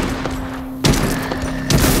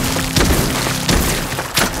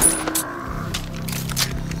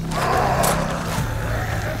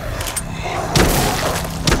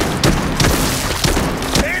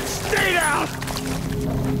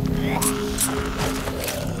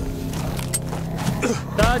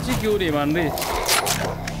 चाची क्यों नहीं मान रही?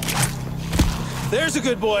 There's a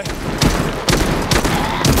good boy.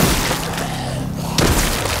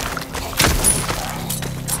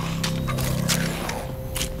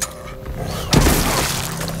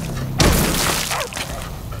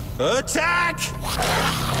 Attack!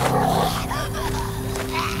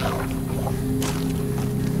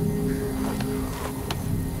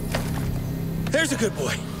 There's a good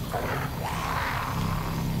boy.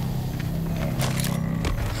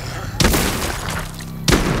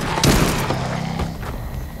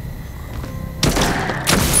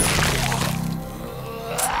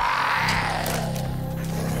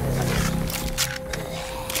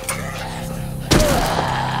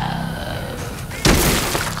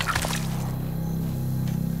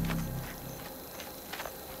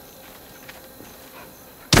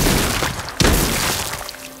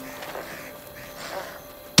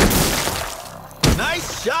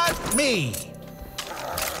 Nice shot, me.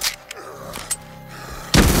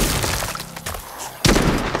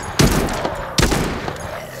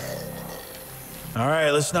 All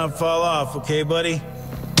right, let's not fall off, okay, buddy?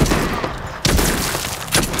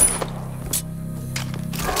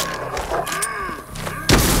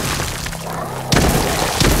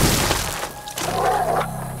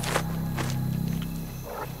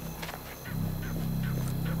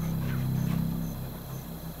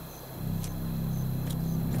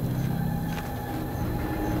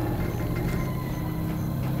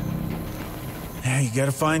 Yeah, you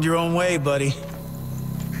gotta find your own way, buddy.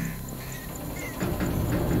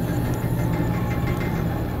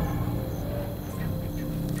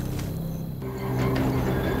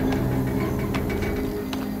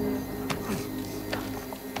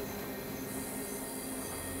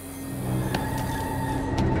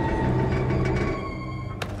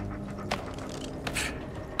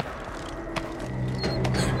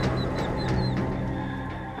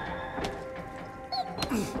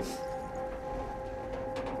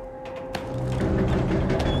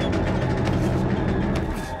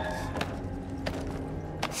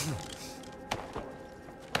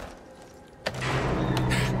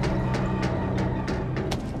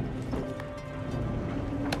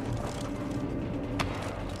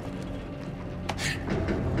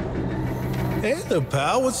 Hey there,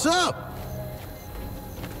 pal. What's up?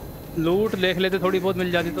 लूट देख लेते, थोड़ी बहुत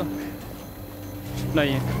मिल जाती तो।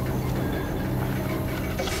 नहीं है।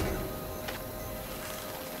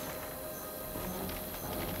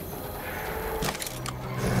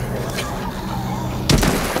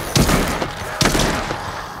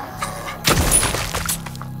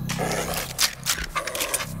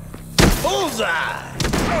 Bullseye!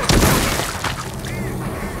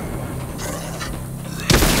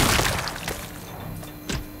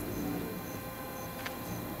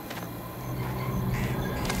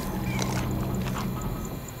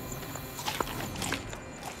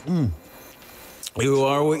 You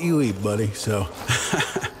are what you eat, buddy, so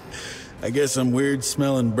I guess I'm weird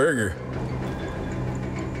smelling burger.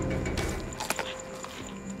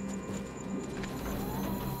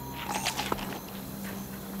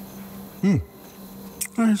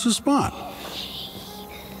 There's a spot.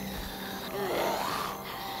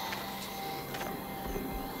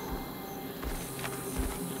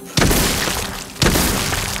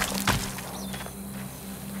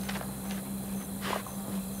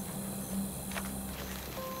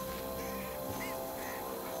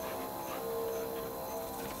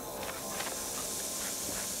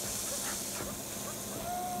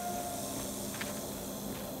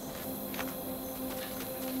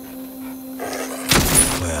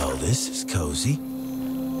 Well, this is cozy.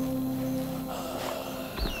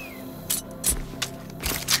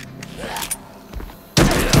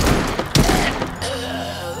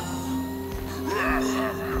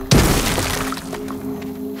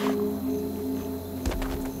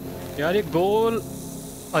 यार ये गोल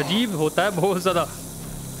अजीब होता है बहुत ज़्यादा,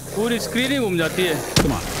 पूरी स्क्रीन ही घूम जाती है।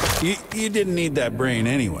 Come on. You didn't need that brain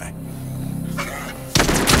anyway.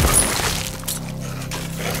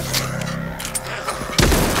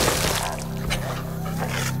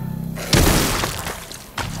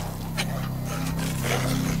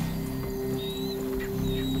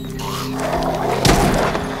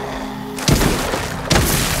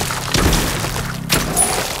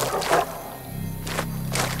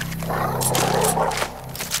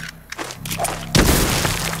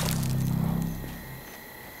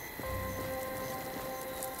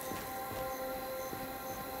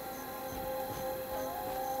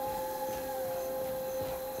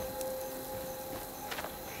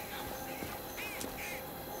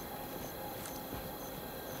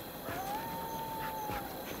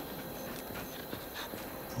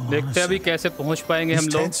 देखते हैं अभी कैसे पहुंच पाएंगे हम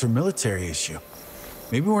These लोग। tanks are military issue.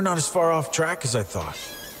 Maybe we're not as far off track as I thought.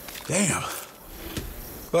 Damn.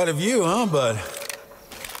 Quite a view, huh, bud?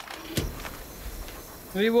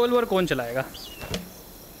 Revolver कौन चलाएगा?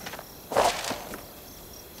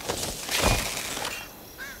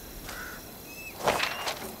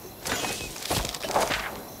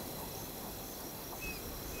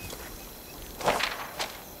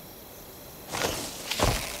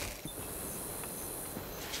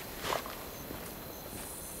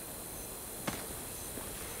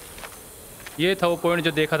 ये था वो पॉइंट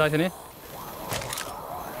जो देखा था इसने।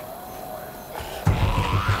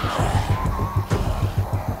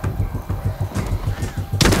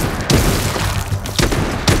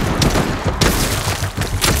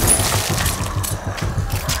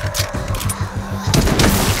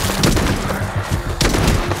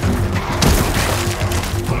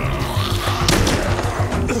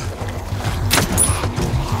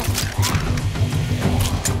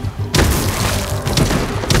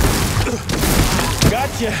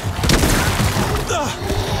 Gotcha.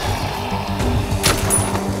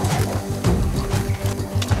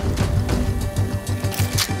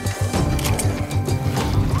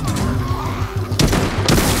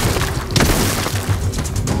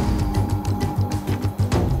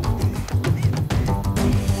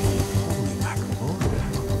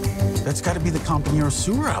 That's got to be the Compañero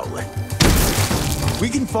sewer outlet. We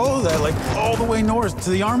can follow that like all the way north to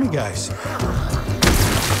the army guys.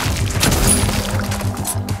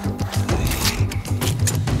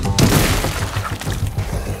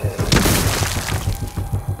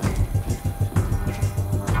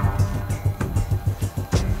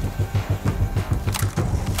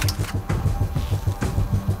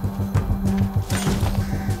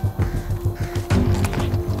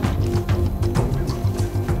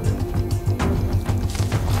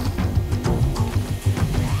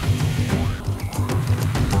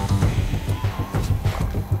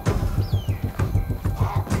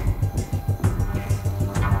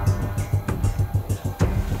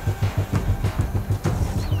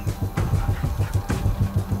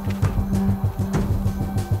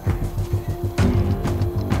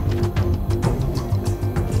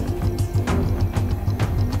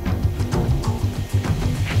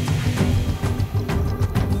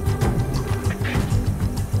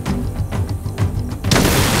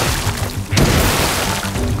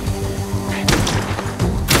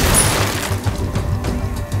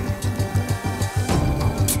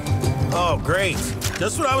 Oh, great.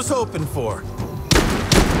 Just what I was hoping for.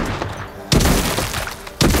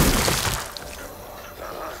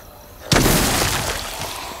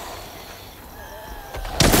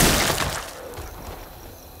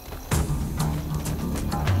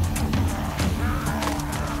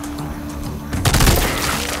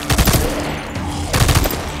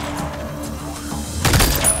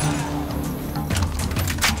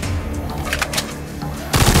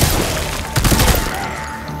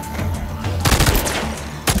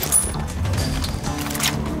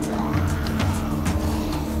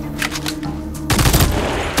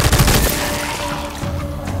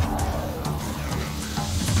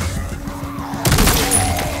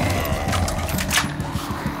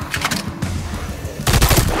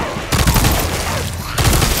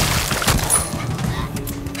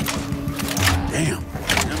 Damn,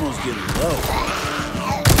 ammo's getting low.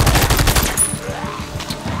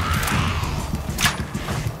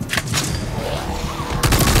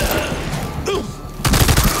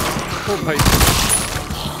 ओ भाई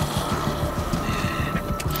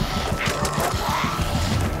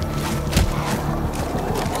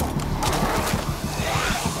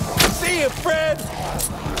See you, Fred!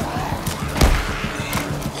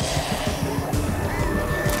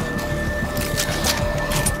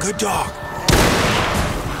 Good dog.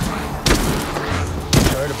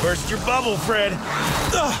 Sorry to burst your bubble, Fred.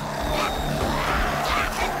 Ugh.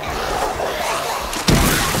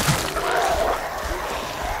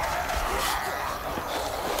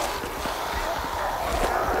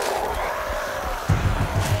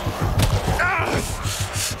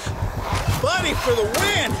 for the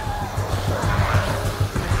win!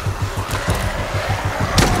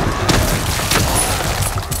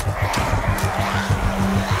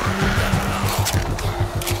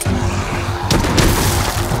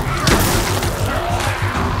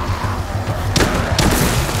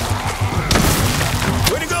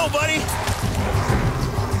 Way to go, buddy!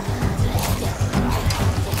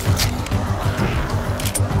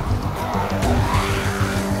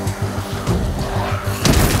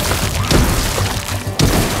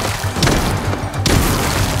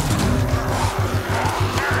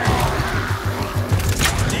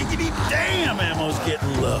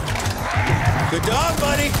 Getting low. Good dog,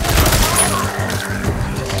 buddy.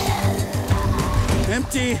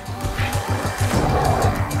 Empty.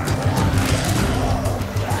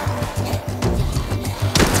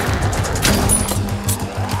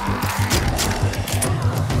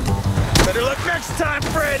 Better luck next time,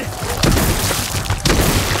 Fred.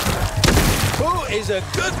 Who is a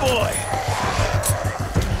good boy?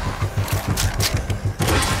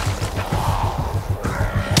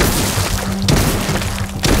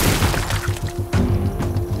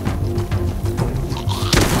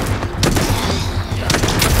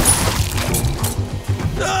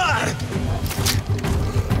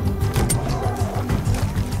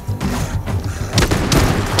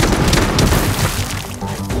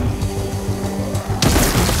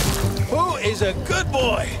 He's a good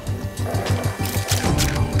boy.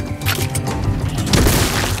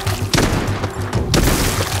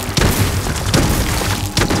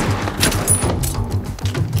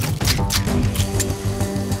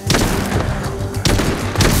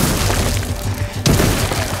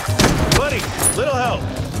 Buddy, little help.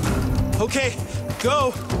 Okay,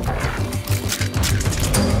 go.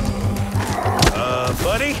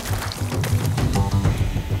 Buddy?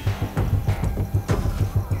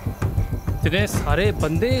 इतने सारे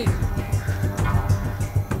बंदे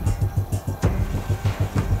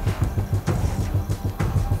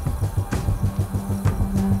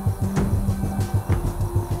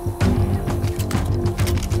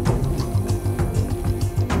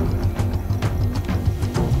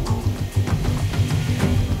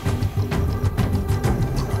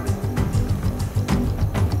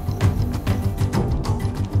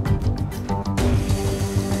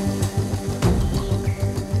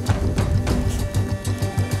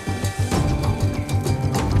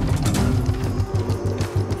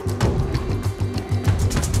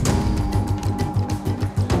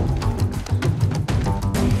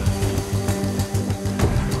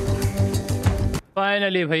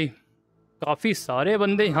finally भाई काफ़ी सारे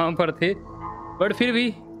बंदे यहाँ पर थे, बट फिर भी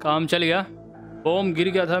काम चल गया। बॉम्ब गिर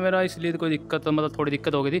गया था मेरा, इसलिए कोई दिक्कत, मतलब थोड़ी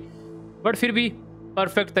दिक्कत हो गई थी, बट फिर भी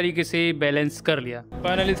परफेक्ट तरीके से बैलेंस कर लिया।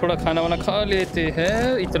 फाइनली थोड़ा खाना वाना खा लेते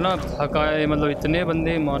हैं। इतना थका है, मतलब इतने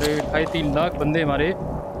बंदे मारे, 2.5-3 लाख बंदे मारे।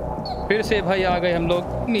 फिर से भाई आ गए हम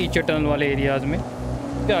लोग नीचे टनल वाले एरियाज़ में।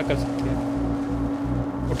 क्या कर सकते हैं,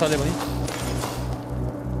 उठा ले भाई।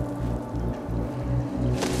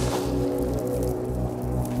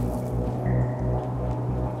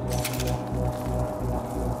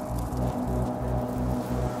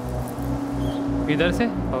 इधर से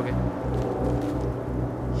हो गए,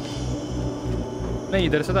 नहीं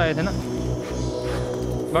इधर से तो आए थे ना।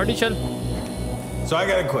 बॉडी चल। So I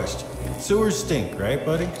got a question. Sewers stink, right,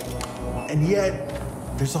 buddy? And yet,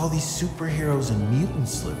 there's all these superheroes and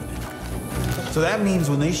mutants living in them. So that means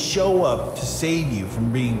when they show up to save you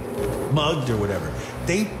from being mugged or whatever,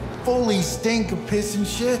 they fully stink of piss and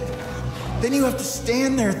shit. Then you have to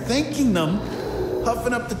stand there thanking them,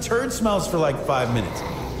 huffing up the turd smells for like 5 minutes.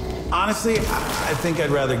 Honestly, I think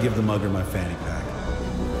I'd rather give the mugger my fanny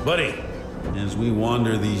pack. Buddy, as we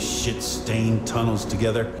wander these shit-stained tunnels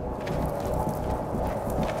together,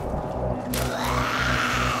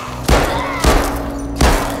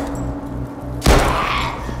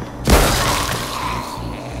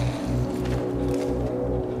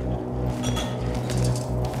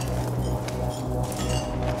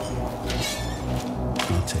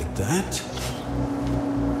 I'll take that.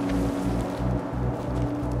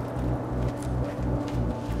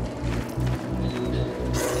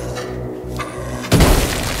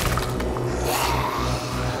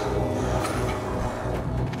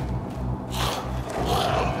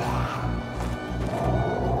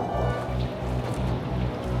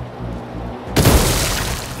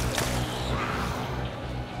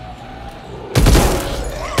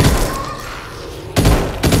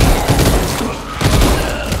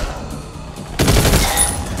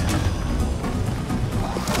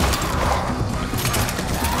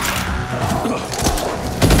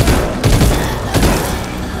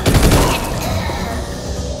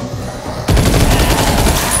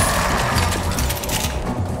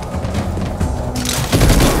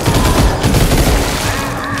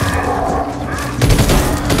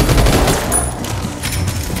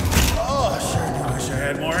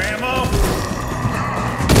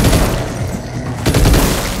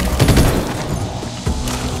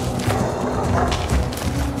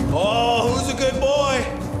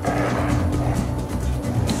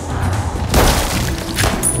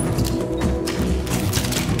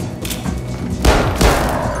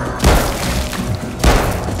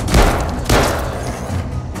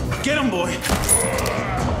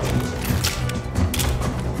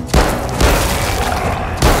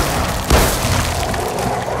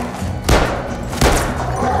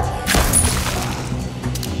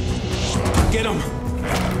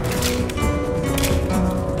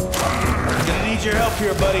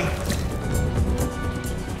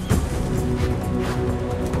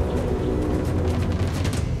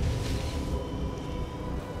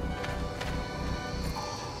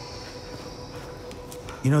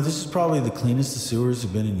 You know, this is probably the cleanest the sewers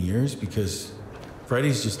have been in years because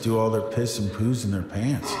Freddy's just do all their piss and poos in their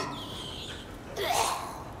pants.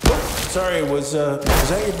 Sorry, was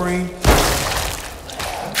that your brain?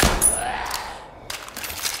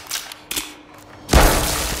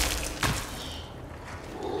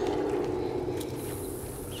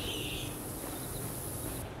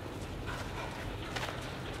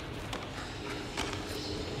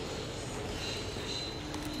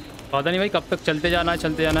 पता नहीं भाई कब तक चलते जाना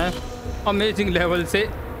है। Amazing level से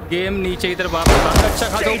game नीचे की तरफ वापस आ, अच्छा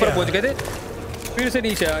खासा ऊपर पहुंच गए थे, फिर से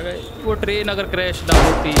नीचे आ गए। वो ट्रेन अगर क्रैश ना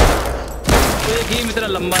होती तो ये गेम इतना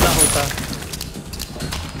लंबा ना होता।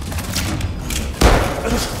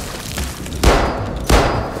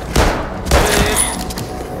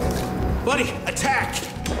 Buddy, attack!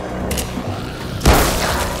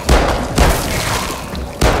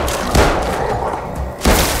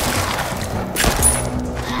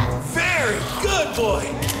 Very good, boy!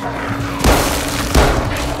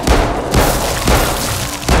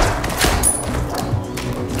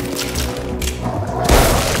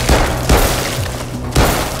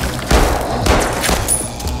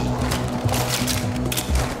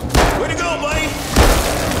 Way to go, buddy!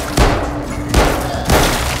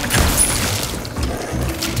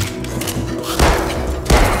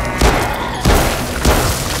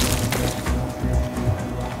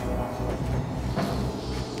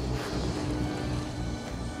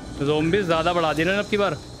 Zombies ज़्यादा बढ़ा दिए ना अब की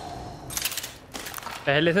बार,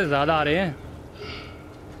 पहले से ज़्यादा आ रहे हैं।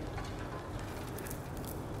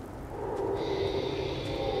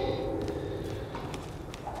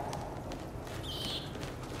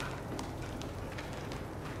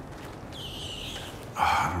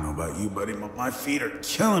 I don't know about you, buddy, but my feet are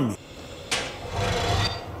killing me.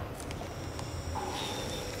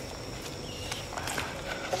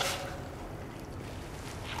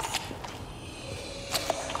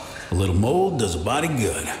 A little mold does a body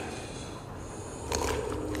good.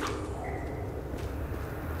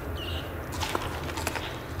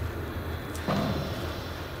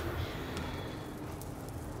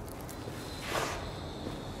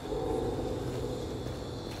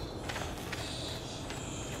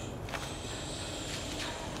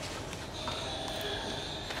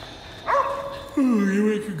 You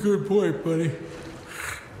make a good point, buddy.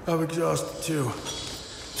 I'm exhausted too.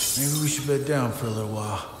 Maybe we should bed down for a little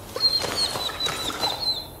while.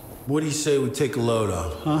 What do you say we take a load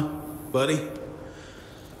off, huh, buddy?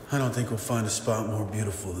 I don't think we'll find a spot more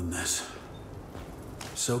beautiful than this.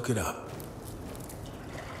 Soak it up.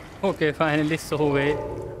 Okay finally so गए।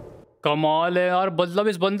 कमाल है यार, मतलब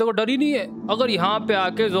इस बंदे को डर ही नहीं है। अगर यहाँ पे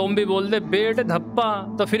आके ज़ॉम्बी बोल दे बेट धप्पा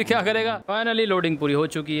तो फिर क्या करेगा। फाइनली लोडिंग पूरी हो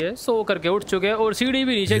चुकी है, सो करके उठ चुके हैं और सीढ़ी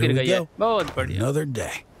भी नीचे गिर गई है। बहुत बढ़िया। Another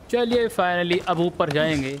day. चलिए फाइनली अब ऊपर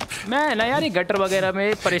जाएंगे। मैं ना यार ये गटर वगैरह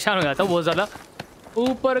में परेशान हो जाता हूँ बहुत ज़्यादा,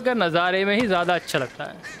 ऊपर का नज़ारे में ही ज़्यादा अच्छा लगता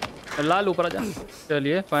है। लाल ऊपर आ जा।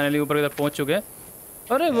 चलिए फाइनली ऊपर की तरफ पहुँच चुके हैं।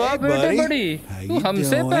 अरे वाह बेटे बड़ी, तू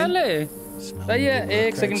हमसे पहले। सही है,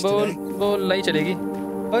 एक सेकंड बोल नहीं चलेगी।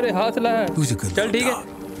 अरे हाथ ला। चल ठीक है,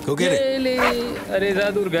 ये ले। अरे ज़्यादा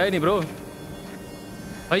दूर गए नहीं ब्रो।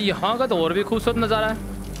 भाई यहाँ का तो और भी खूबसूरत नज़ारा है।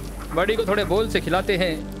 बड़ी को थोड़े बोल से खिलाते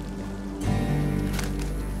हैं।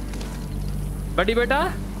 बड़ी बेटा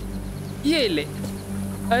ये ले।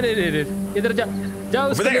 अरे रे रे, इधर जा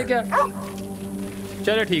उसके लिए क्या।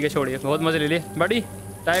 चलो ठीक है, छोड़िए, बहुत मजे ले लिए। बड़ी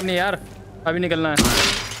टाइम नहीं यार, अभी निकलना है।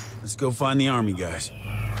 Let's go find the army guys.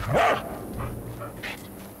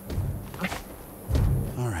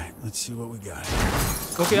 All right, let's see what we got.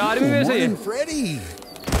 Okay army में से। Morning, Freddy.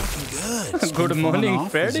 Looking good. Good morning,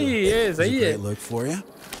 Freddy. ये सही है। Great look for you.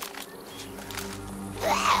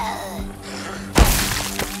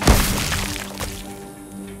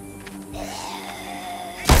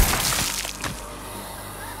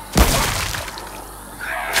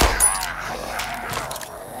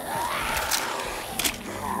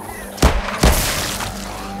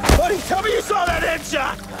 Buddy, tell me you saw that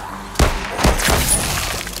headshot.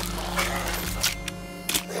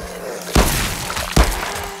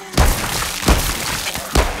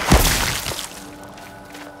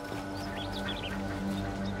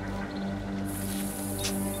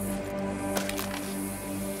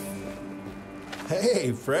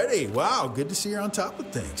 Hey, Freddy. Wow, good to see you're on top of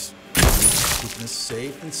things. Keeping us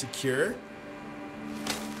safe and secure.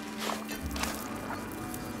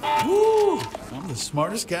 Woo! I'm the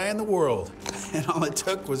smartest guy in the world. And all it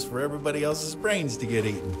took was for everybody else's brains to get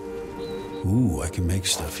eaten. Ooh, I can make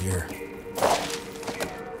stuff here.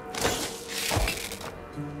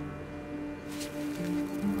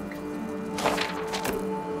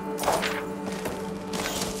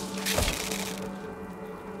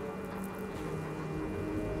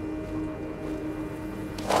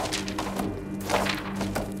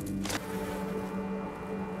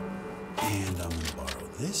 And I'm gonna borrow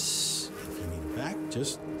this. If you need it back,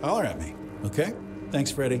 just holler at me, okay? Thanks,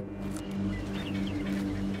 Freddy.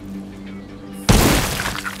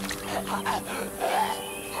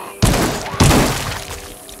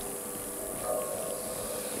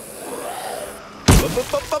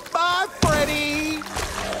 Bye, Freddy!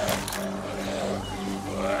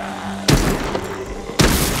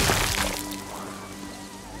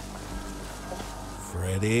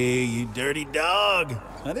 Freddy, you dirty dog.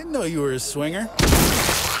 I didn't know you were a swinger.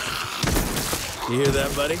 You hear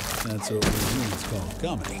that, buddy? That's what we mean. It's called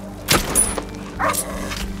comedy.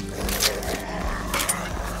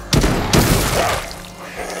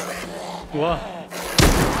 What?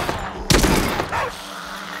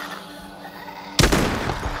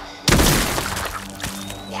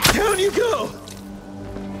 Down you go!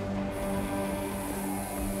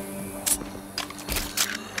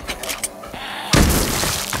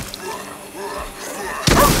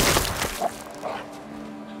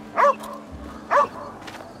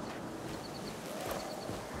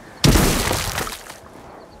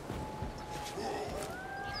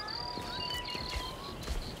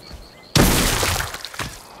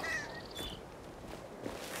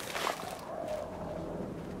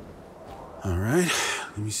 All right,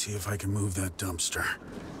 let me see if I can move that dumpster.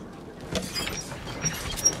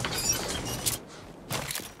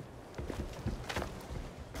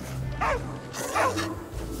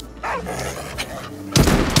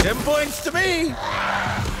 Ten points to me!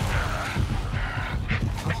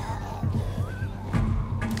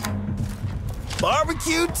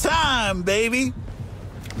 Barbecue time, baby!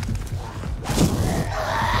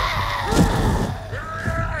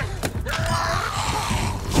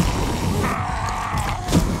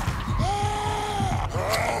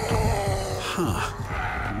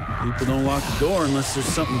 People don't lock the door unless there's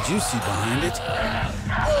something juicy behind it.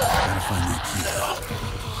 Gotta find that key, though.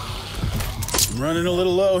 I'm running a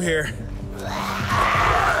little low here.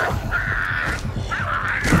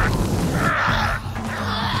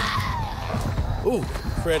 Ooh,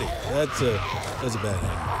 Freddy, that's a bad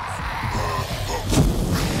habit.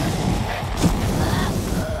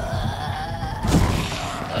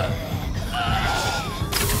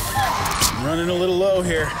 I'm running a little low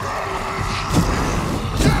here.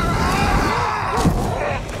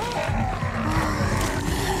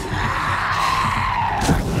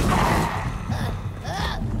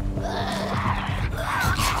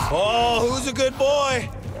 Oh, who's a good boy?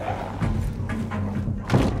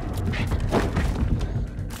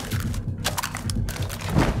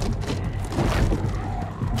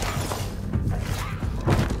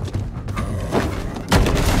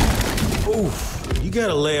 Oof, you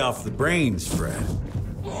gotta lay off the brains, Fred.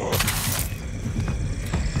 I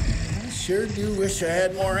sure do wish I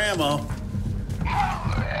had more ammo.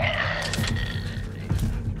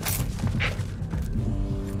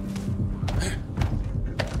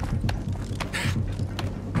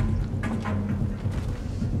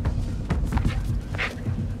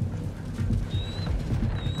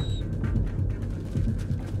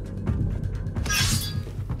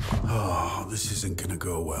 This isn't gonna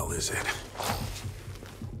go well, is it?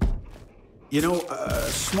 You know, a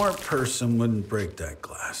smart person wouldn't break that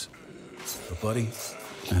glass. But, buddy,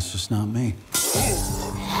 that's just not me.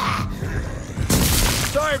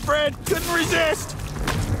 Sorry, Fred. Couldn't resist.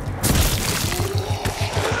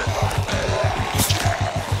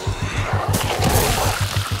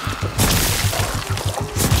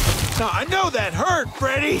 Now, I know that hurt,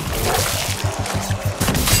 Freddy.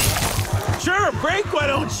 Sure, break, why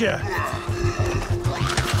don't you?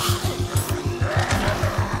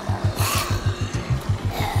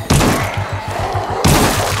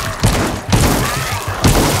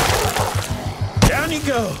 Down you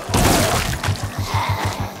go.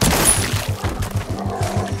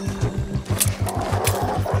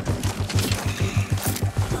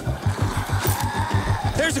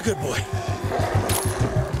 There's a good boy.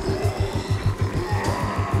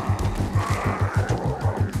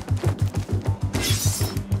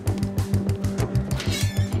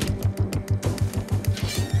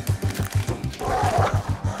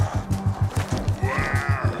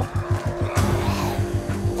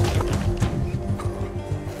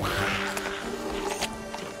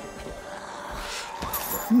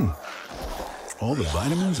 All the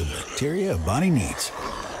vitamins and bacteria a body needs.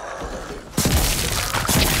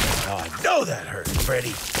 Oh, I know that hurt,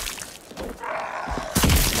 Freddy.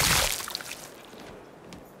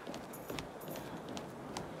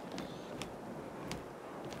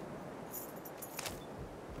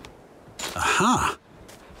 Aha!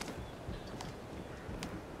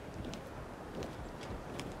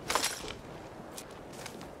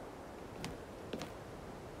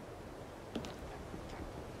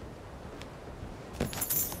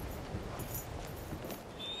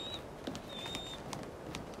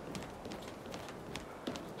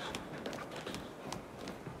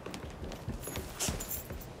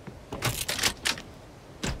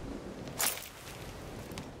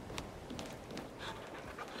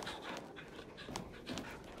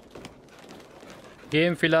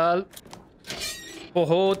 Game फिलहाल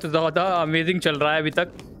बहुत ज़्यादा amazing चल रहा है अभी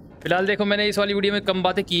तक। फिलहाल देखो मैंने इस वाली वीडियो में कम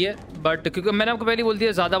बातें की है, बट क्योंकि मैंने आपको पहले बोल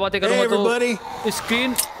दिया ज़्यादा बातें करूँगा तो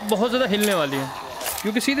स्क्रीन बहुत ज़्यादा हिलने वाली है,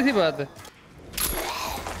 क्योंकि सीधी सी बात है।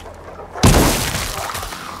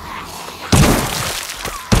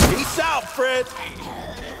 Peace out, Fred.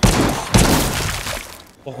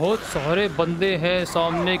 बहुत सारे बंदे हैं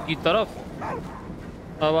सामने की तरफ,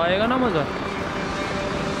 अब आएगा ना मज़ा।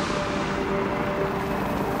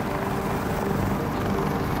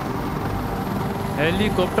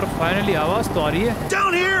 हेलीकॉप्टर फाइनली आवाज तो आ रही है।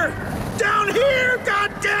 Down here! Down here!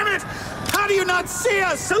 God damn it! How do you not see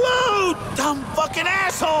us? Salute! Dumb fucking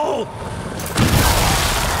asshole!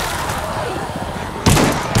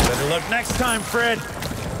 Better luck next time, Fred.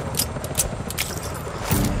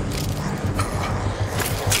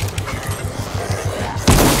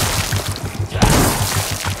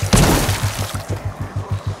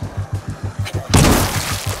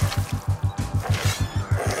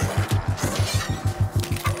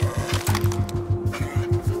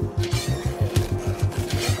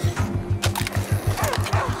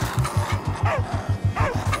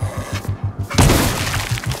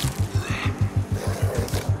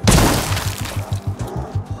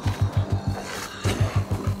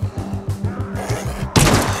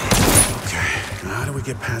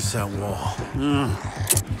 Get past that wall.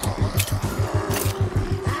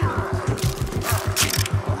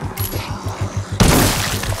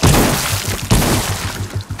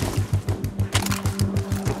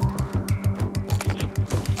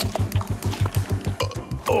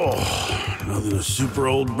 Oh, nothing a super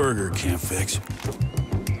old burger can't fix.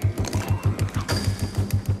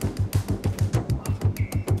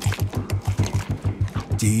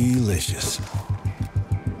 Delicious.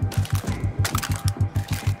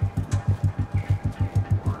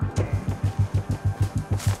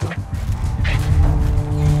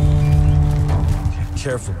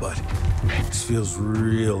 Careful, bud. This feels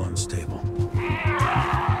real unstable.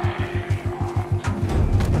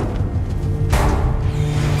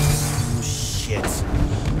 Oh, shit.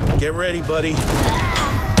 Get ready, buddy.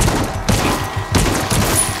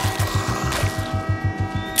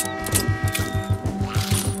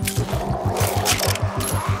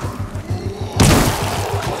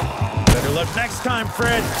 Better luck next time,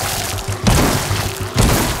 Fred.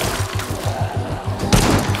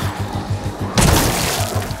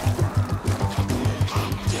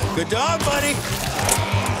 Good dog, buddy.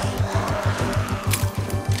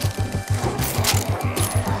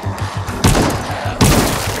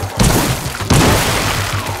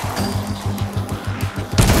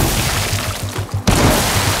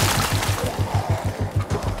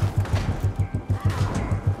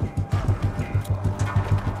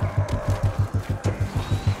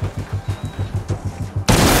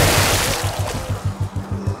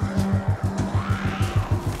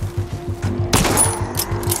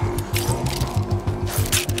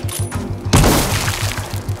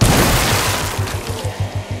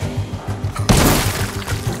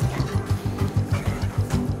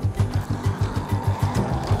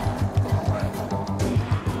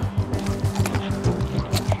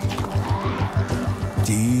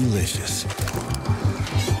 Delicious.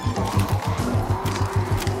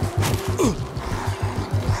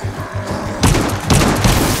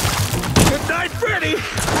 Good night, Freddy!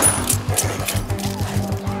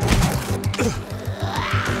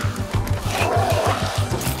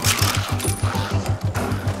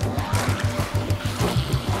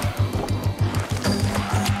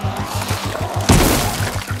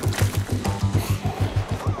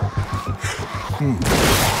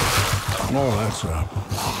 Oh,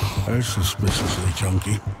 that's suspiciously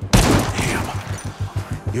chunky. Damn.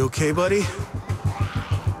 You okay, buddy?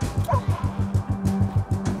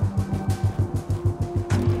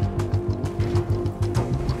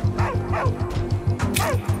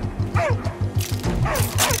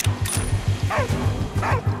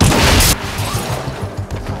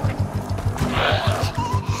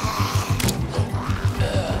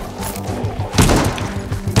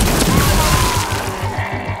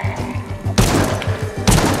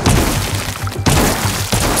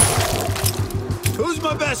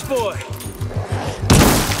 My best boy.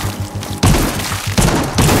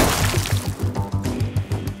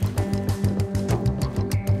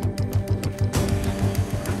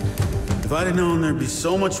 If I'd have known there'd be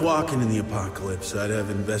so much walking in the apocalypse, I'd have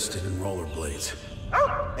invested in rollerblades.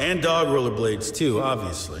 And dog rollerblades too,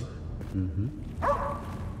 obviously.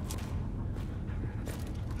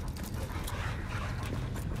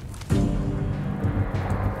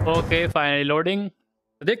 Okay finally loading.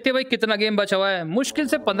 देखते हैं भाई कितना game बचा हुआ है। मुश्किल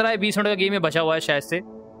से 15 या 20 मिनट का गेम में बचा हुआ है शायद से।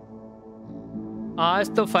 आज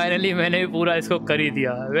तो फाइनली मैंने भी पूरा इसको कर ही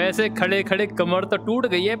दिया। वैसे खड़े खड़े कमर तो टूट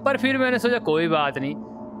गई है, पर फिर मैंने सोचा कोई बात नहीं,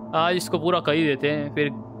 आज इसको पूरा कर ही देते हैं। फिर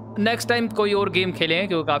नेक्स्ट टाइम कोई और गेम खेलें,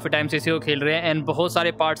 क्योंकि काफ़ी टाइम से इसी को खेल रहे हैं एंड बहुत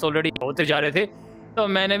सारे पार्ट्स ऑलरेडी होते जा रहे थे। तो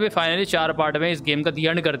मैंने भी फाइनली 4 पार्ट में इस गेम का दी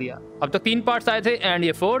एंड कर दिया। अब तक 3 पार्ट्स आए थे एंड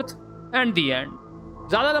ये 4th एंड दी एंड।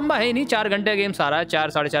 ज़्यादा लंबा है ही नहीं, 4 घंटे का गेम सारा है, 4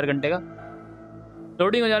 साढ़े 4 घंटे का।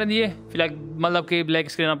 लोडिंग हो जाने दिए फिलहाल, मतलब कि ब्लैक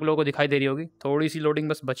स्क्रीन आप लोगों को दिखाई दे रही होगी, थोड़ी सी लोडिंग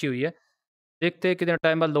बस बची हुई है। देखते हैं कितना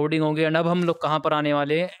टाइम बाद लोडिंग होंगे एंड अब हम लोग कहाँ पर आने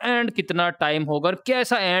वाले हैं एंड कितना टाइम होगा और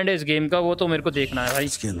कैसा एंड है इस गेम का, वो तो मेरे को देखना है भाई।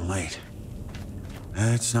 It's getting late.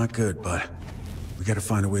 That's not good, but we gotta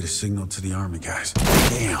find a way to signal to the army guys.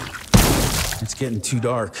 Damn. It's getting too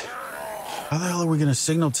dark. How the hell are we gonna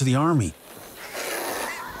signal to the army?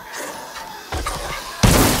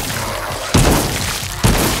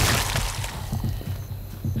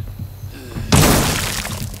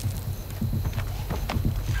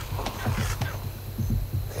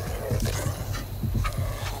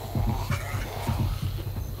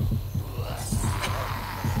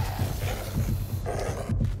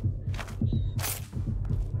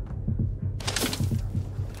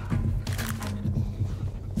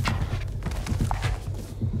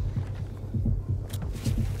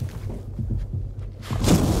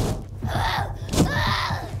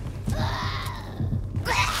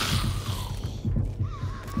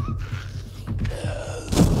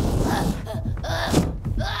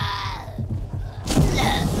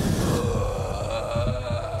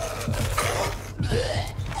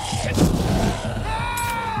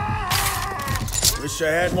 Wish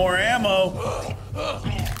I had more ammo.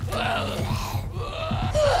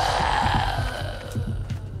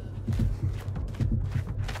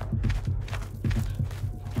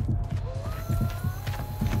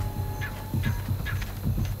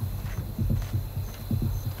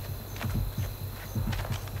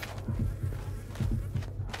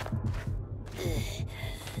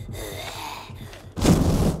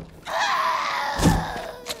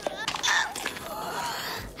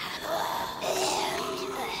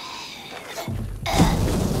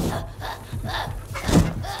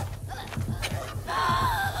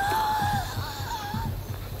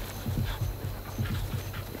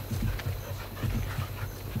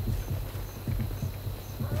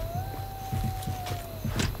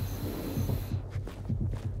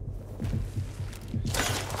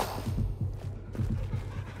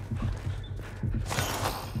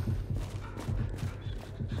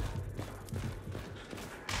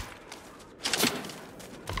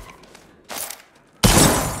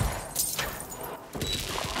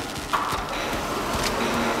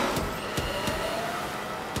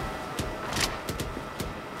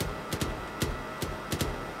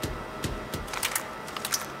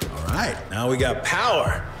 Right, now we got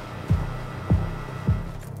power.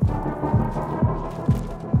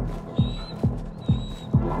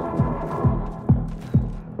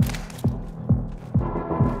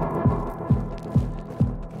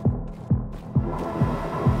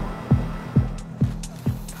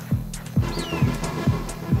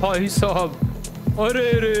 भाई साहब,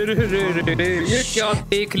 अरे रे रे रे रे रे, ये क्या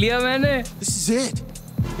देख लिया मैंने। This is it.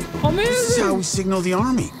 This is Amazing. how we signal the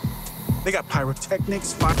army. They got pyrotechnics,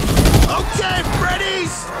 fire. Okay,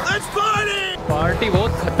 Freddy's, let's party! Party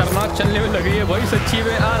बहुत खतरनाक चलने में लगी है भाई, सच्ची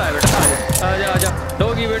में। आ रहा है बेटा, आजा आजा आजा,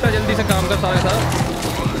 डॉगी बेटा जल्दी से काम कर सारे साथ।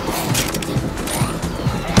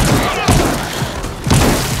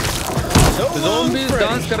 ज़ॉम्बीज़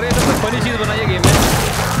डांस कर रहे हैं, सबसे फनी चीज बनाई है गेम में।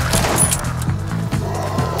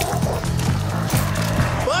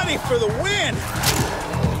 Buddy for the win!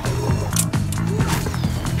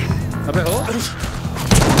 अबे हो,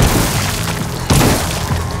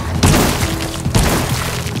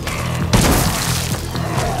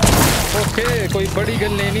 ओके, कोई बड़ी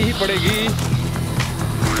गन लेनी ही पड़ेगी।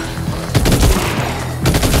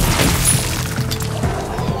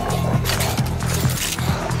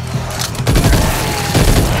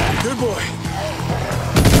 Good boy.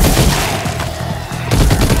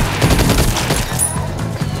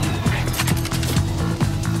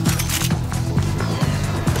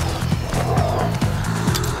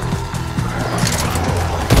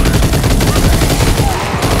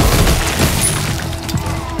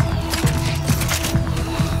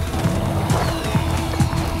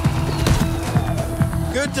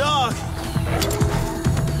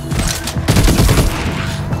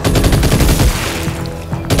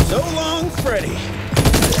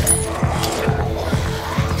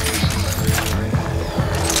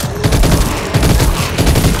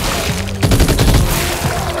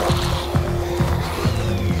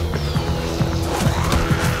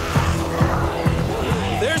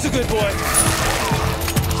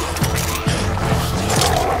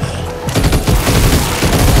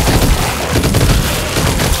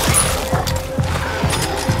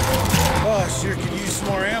 sure could use some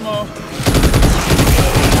more ammo.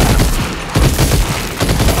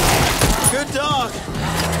 Good dog.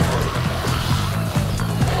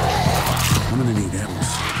 I'm gonna need ammo.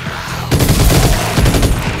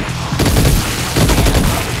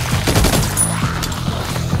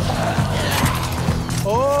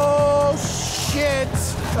 Oh, shit.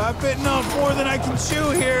 I've bitten off more than I can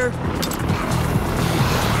chew here.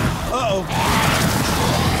 Uh-oh.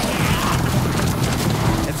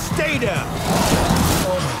 And stay down.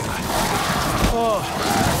 Oh, my God. Oh,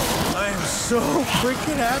 I am so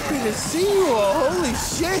freaking happy to see you all. Holy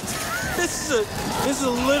shit. This is a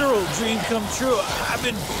literal dream come true. I've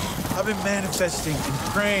been manifesting and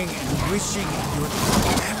praying and wishing and doing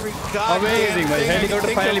every goddamn Amazing, thing I can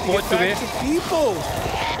think finally of to get पहुंच back to people.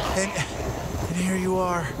 And here you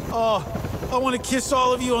are. Oh, I want to kiss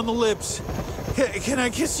all of you on the lips. Can I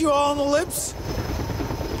kiss you all on the lips?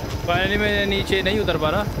 Finally मैं नीचे नहीं उतर पा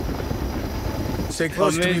रहा। Stay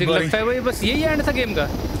close to me, buddy. लगता है भाई बस यही एंड था गेम का।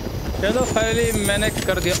 चलो फाइनली मैंने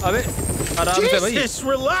कर दिया। अबे आराम से भाई। Jesus,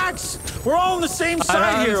 relax. We're all on the same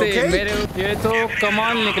side here, okay? मेरे ये तो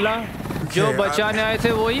कमाल निकला। जो बचाने आए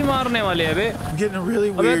थे वही मारने वाले हैं बे। I'm getting a really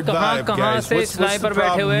अबे weird vibe, कहाँ guys. से What's the स्नाइपर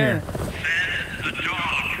बैठे हुए problem हैं? here? The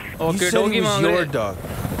dog. Okay You said doggy he was मांग your रहे। dog.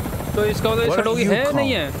 तो इसका मतलब What इसका don't डॉगी you है call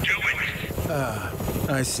नहीं है?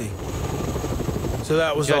 I see. So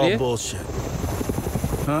that was all चलिए। bullshit.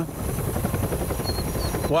 Huh?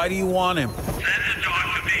 Why do you want him? Send the dog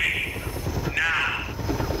to me. Now.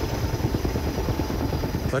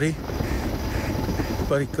 Buddy?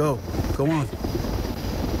 Buddy, go. Go on.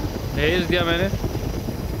 भेज दिया मैंने।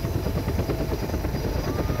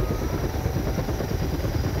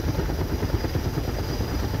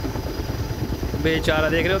 बेचारा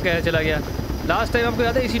देख रहे हो कैसे चला गया। लास्ट टाइम आपको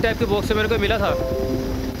याद है इसी टाइप के बॉक्स से मेरे को मिला था।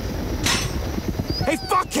 Hey,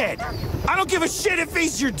 fuckhead! I don't give a shit if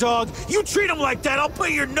he's your dog. You treat him like that, I'll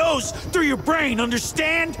put your nose through your brain,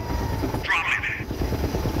 understand? Drop it.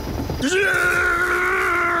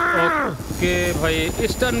 Okay भाई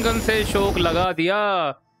स्टन गन से शोक लगा दिया।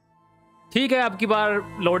 ठीक है आपकी बार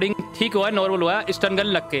लोडिंग ठीक हुआ है, नॉर्मल हुआ है। स्टन गन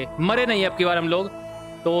लग के मरे नहीं आपकी बार हम लोग।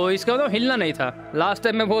 तो इसका मतलब हिलना नहीं था। लास्ट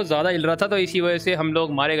टाइम में बहुत ज़्यादा हिल रहा था तो इसी वजह से हम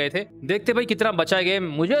लोग मारे गए थे। देखते भाई कितना बचा है गेम।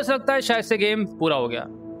 मुझे ऐसा लगता है शायद से गेम पूरा हो गया।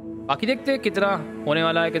 बाकी देखते कितना होने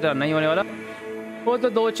वाला है कितना नहीं होने वाला। वो तो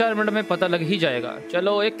 2-4 मिनट में पता लग ही जाएगा।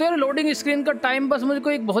 चलो एक तो यार लोडिंग स्क्रीन का टाइम बस मुझे को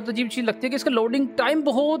एक बहुत अजीब चीज़ लगती है कि इसका लोडिंग टाइम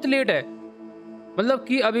बहुत लेट है। मतलब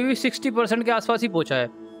कि अभी भी 60% के आसपास ही पहुंचा है।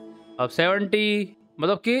 अब 70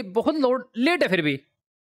 मतलब कि बहुत लेट है। फिर भी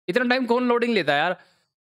इतना टाइम कौन लोडिंग लेता है यार।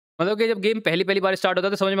 मतलब कि जब गेम पहली बार स्टार्ट होता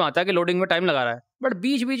है तो समझ में आता है कि लोडिंग में टाइम लगा रहा है, बट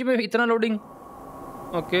बीच बीच में इतना लोडिंग।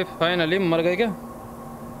 ओके फाइनली मर गए क्या?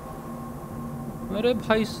 अरे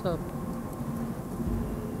भाई साहब।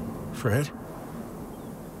 Fred?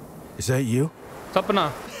 Is that you?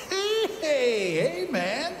 सपना। Hey,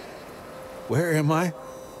 man. Where am I?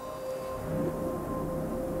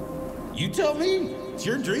 You tell me. It's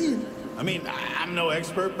your dream. I mean, I'm no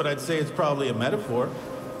expert, but I'd say it's probably a metaphor.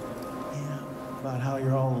 Yeah, about how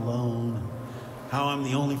you're all alone, how I'm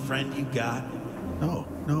the only friend you got.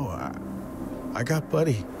 No, I got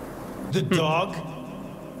Buddy. The dog?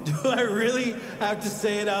 Do I really have to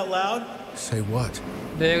say it out loud? Say what?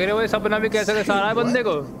 देख रहे हो ये सपना भी कैसे सारा है बंदे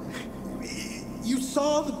को। You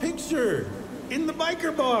saw the picture in the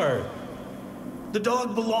biker bar. The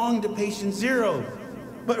dog belonged to patient zero.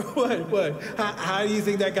 But what? How do you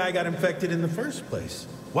think that guy got infected in the first place?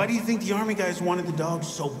 Why do you think the army guys wanted the dog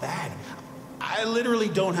so bad? I literally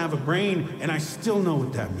don't have a brain, and I still know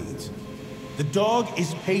what that means. The dog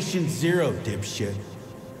is patient zero, dipshit.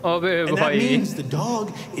 अबे And that भाई। means the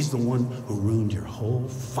dog is the one who ruined your whole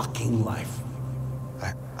fucking life.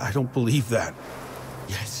 I don't believe that.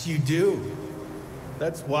 Yes, you do.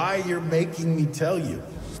 That's why you're making me tell you.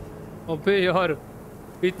 अबे यार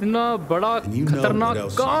इतना बड़ा And you know खतरनाक what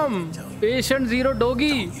else काम। I'm telling you. Patient zero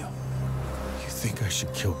doggy. You think I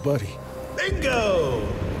should kill Buddy? Bingo!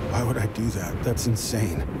 Why would I do that? That's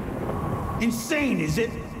insane. Insane, is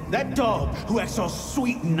it? That dog who acts all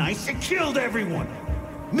sweet and nice, it killed everyone.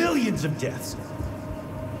 Millions of deaths.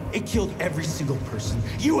 It killed every single person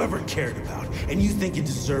you ever cared about. And you think it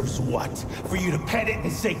deserves what? For you to pet it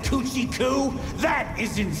and say coochie coo? That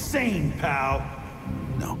is insane, pal.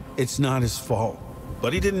 No, it's not his fault.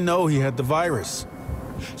 Buddy didn't know he had the virus.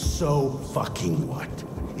 So fucking what?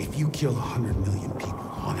 If you kill 100 million people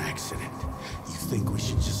on accident, you think we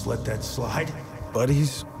should just let that slide?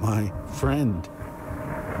 Buddy's my friend.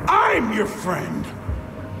 I'm your friend.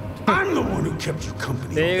 I'm the one who kept you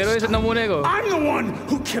company. देख all रहे हो this इस time. नमूने को। I'm the one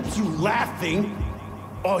who kept you laughing.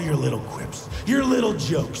 All your little quips, your little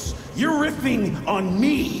jokes, you're riffing on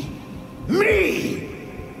me. Me!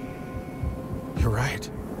 You're right.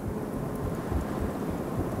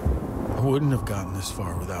 I wouldn't have gotten this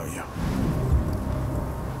far without you.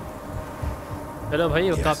 चलो भाई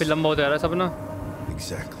Yes. काफी लंबा होता जा रहा है सब ना।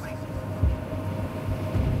 Exactly.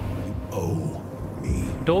 You owe me.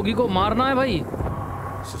 Doggy को मारना है भाई।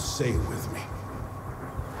 So say it with me.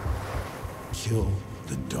 Kill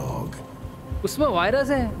the dog. उसमें वायरस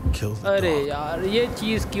है। Kill the अरे dog. यार ये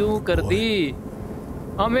चीज क्यों कर दी?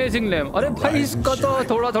 Amazing lamb. अरे भाई इसका तो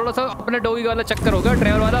थोड़ा सा अपने डॉगी वाला चक्कर होगा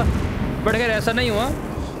ट्रेवल वाला, बट खैर ऐसा नहीं हुआ,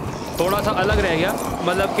 थोड़ा सा अलग रह गया।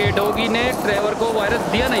 मतलब कि डॉगी ने ट्रेवर को वायरस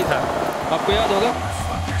दिया नहीं था, आपको याद होगा।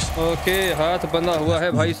 ओके हाथ बंधा हुआ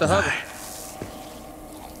है भाई साहब,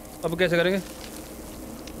 अब कैसे करेंगे?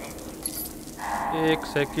 एक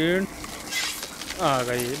सेकंड, आ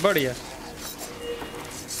गई, बढ़िया।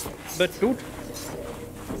 बस टूट,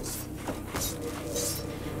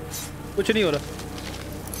 कुछ नहीं हो रहा।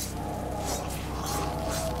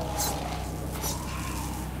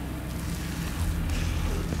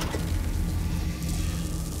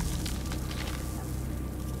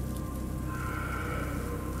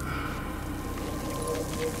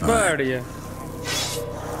 बढ़िया।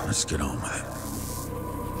 Let's get on with it.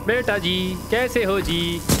 बेटा जी कैसे हो जी?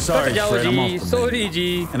 Sorry, हट जाओ Fred, I'm ji, off the sorry menu.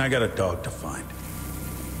 Ji. And I got a dog to find.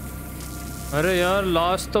 अरे यार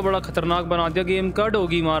लास्ट तो बड़ा खतरनाक बना दिया गेम का,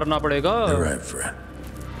 डॉगी मारना पड़ेगा। You're right, Fred.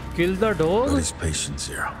 Kill the dog. Buddy's patient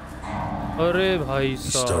zero. अरे भाई He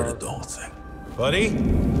started साहब, the whole thing. Buddy?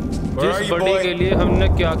 Where are जिस you, बड़ी के boy? लिए हमने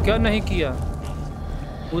क्या क्या नहीं किया,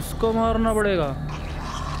 उसको मारना पड़ेगा।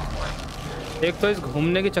 एक तो इस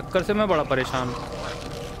घूमने के चक्कर से मैं बड़ा परेशान हूँ,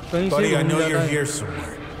 कहीं से Buddy, I घूम know जाता you're है। here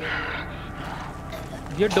somewhere.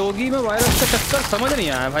 ये डॉगी में वायरस का चक्कर समझ नहीं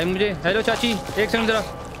आया भाई मुझे। हेलो चाची, एक सेकंड जरा,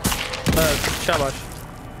 शाबाश।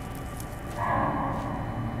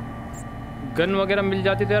 गन वगैरह मिल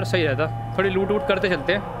जाती तो यार सही रहता, थोड़ी लूट वूट करते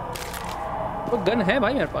चलते हैं। तो गन है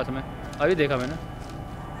भाई मेरे पास में, अभी देखा मैंने।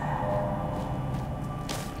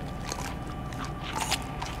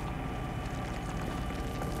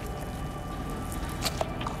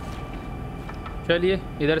 चलिए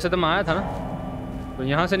इधर से तो मैं आया था ना, तो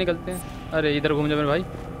यहाँ से निकलते हैं। अरे इधर घूम जा मेरे भाई।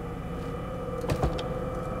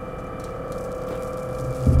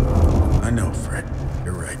 I know, Fred.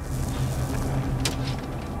 You're right.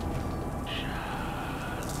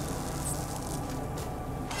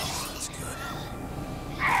 That's good.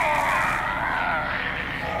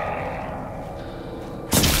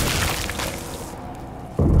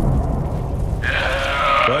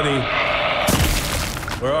 Buddy?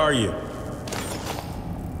 Where are you?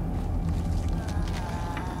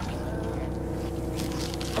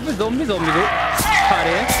 अबे ज़ॉम्बी दो खा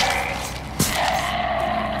रहे हैं,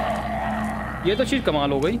 ये तो चीज़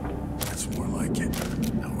कमाल हो गई। That's more like it.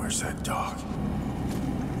 Now where's that dog?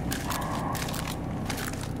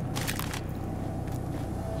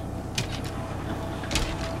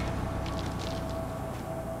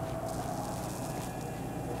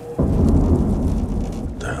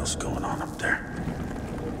 What the hell's going on up there?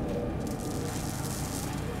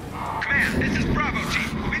 Command, this is Bravo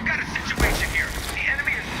Team. We've got a situation here. The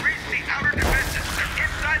enemy has breached the outer defenses. They're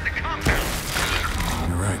inside the compound.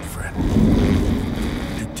 You're right, Fred.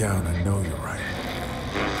 Deep down, I know you're right.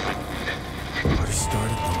 But he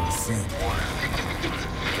started the whole thing.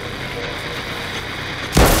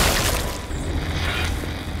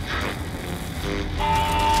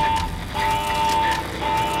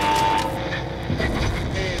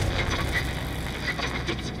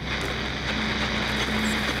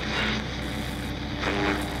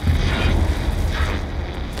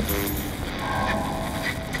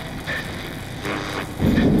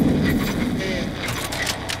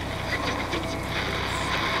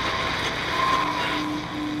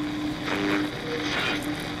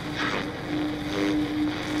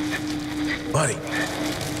 Buddy,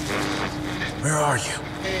 where are you?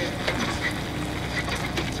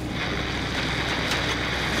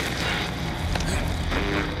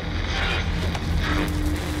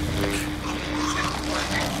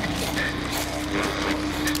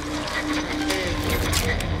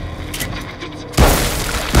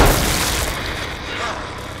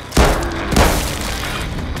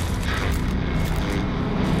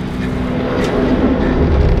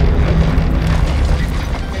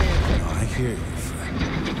 I hear you, Fred.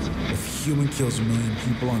 If a human kills 1 million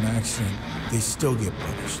people on accident, they still get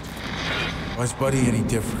punished. Why is Buddy any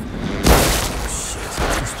different? Shit,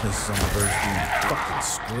 this place is on the verge of being fucking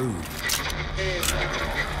screwed.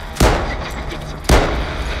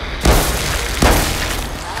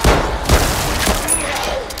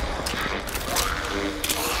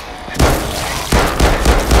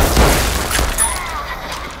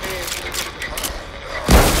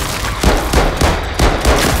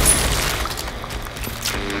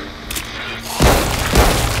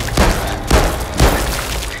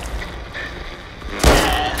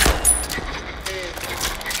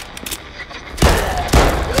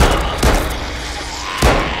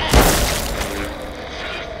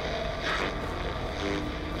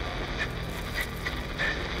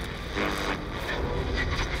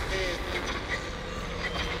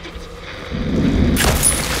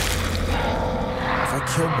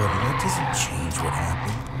 kill Buddy, that doesn't change what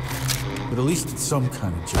happened. But at least it's some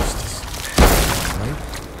kind of justice. Right?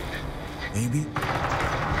 Maybe?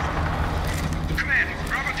 Command,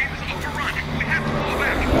 Bravo team is overrun. We have to pull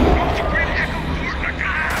back. Go to Grid Echo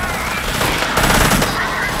coordinates.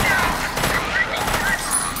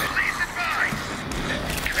 Please advise.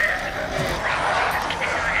 Command, Bravo team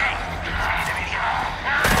is carrying.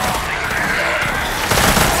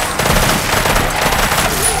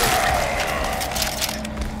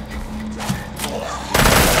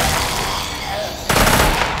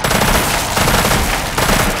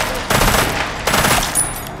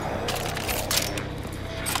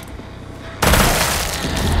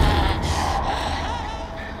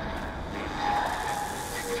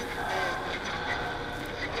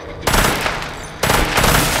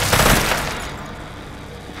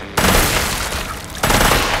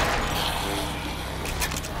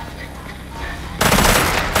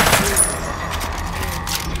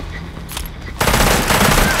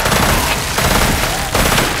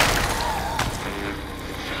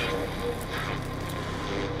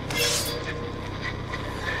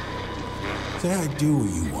 Say I do what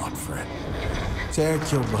you want, Fred. Say I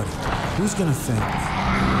kill Buddy. Who's gonna thank me?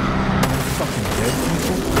 Fucking dead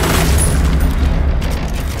people?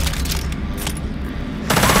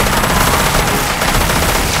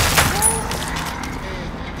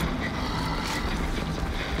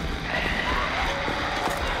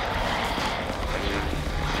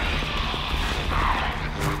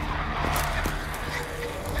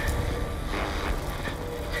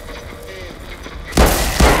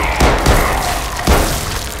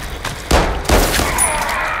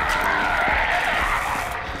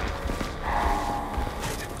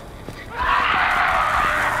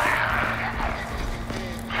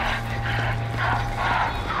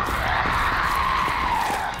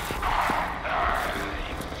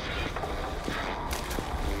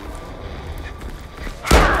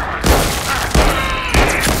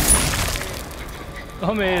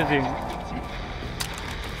 Amazing.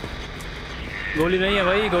 गोली नहीं है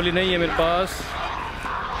भाई, गोली नहीं है मेरे पास।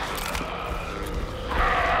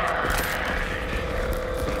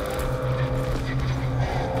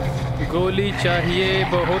 गोली चाहिए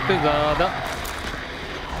बहुत ज़्यादा।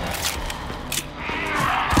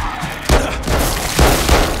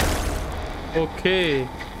 ओके,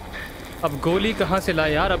 अब गोली कहाँ से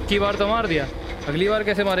लाए यार? अब की बार तो मार दिया, अगली बार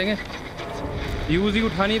कैसे मारेंगे? यूज़ ही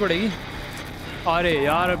उठानी पड़ेगी। अरे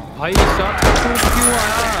यार भाई साहब, तू क्यों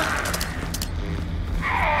आया?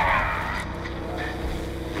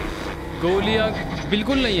 गोलियां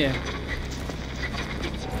बिल्कुल नहीं है।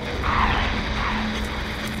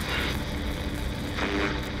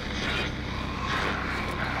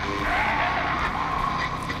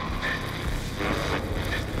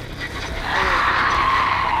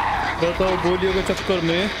 बताओ, गोलियों के चक्कर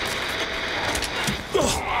में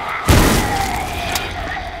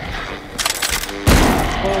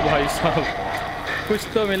ओ भाई साहब, कुछ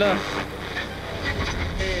तो मिला।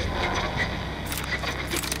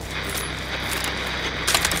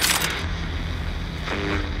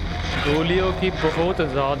 गोलियों की बहुत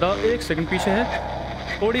ज़्यादा। एक सेकंड पीछे है,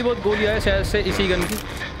 थोड़ी बहुत गोलियां है शायद से इसी गन की।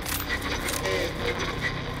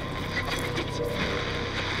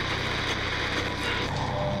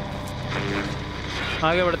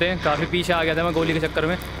 आगे बढ़ते हैं, काफ़ी पीछे आ गया था मैं गोली के चक्कर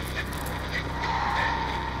में।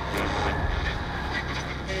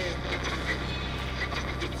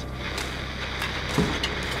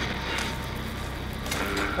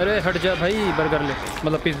 अरे हट जा भाई, बर्गर ले,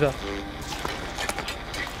 मतलब pizza.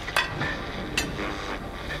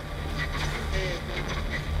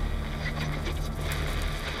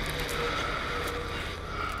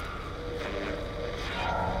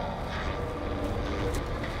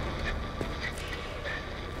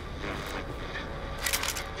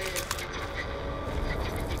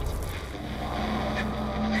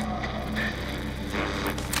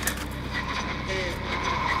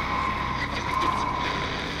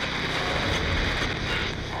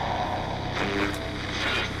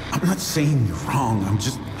 I'm not saying you're wrong.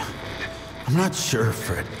 I'm not sure,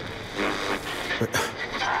 Fred. But,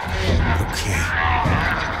 okay.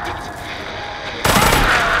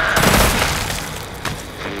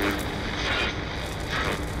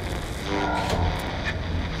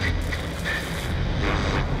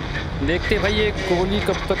 देखते भाई ये गोली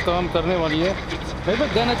कब तक काम करने वाली है। भाई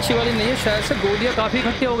पर गन अच्छी वाली नहीं है, शायद से गोलियां काफ़ी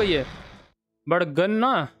इकट्ठी हो गई है, बट गन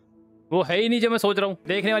ना वो है ही नहीं जो मैं सोच रहा हूँ।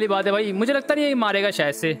 देखने वाली बात है भाई, मुझे लगता नहीं है ये मारेगा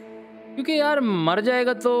शायद से, क्योंकि यार मर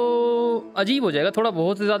जाएगा तो अजीब हो जाएगा, थोड़ा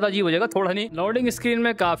बहुत ज़्यादा अजीब हो जाएगा। थोड़ा नहीं, लोडिंग स्क्रीन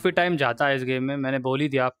में काफ़ी टाइम जाता है इस गेम में, मैंने बोल ही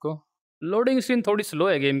दिया आपको। लोडिंग स्क्रीन थोड़ी स्लो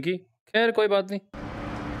है गेम की, खैर कोई बात नहीं।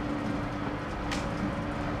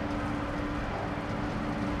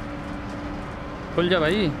 खुल जा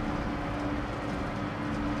भाई।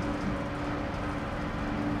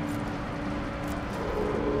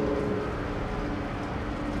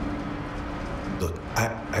 Look,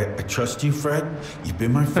 I trust you, Fred. You've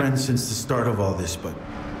been my friend since the start of all this, but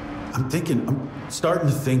I'm starting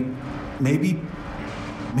to think maybe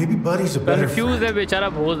Buddy's a better confuse friend. है बेचारा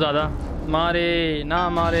बहुत ज़्यादा। मारे ना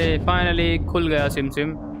मारे, फाइनली खुल गया सिम।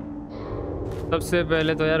 सबसे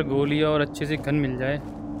पहले तो यार गोलियाँ और अच्छी सी गन मिल जाए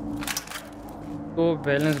तो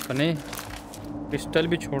बैलेंस बने। पिस्टल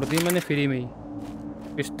भी छोड़ दी मैंने फ्री में ही।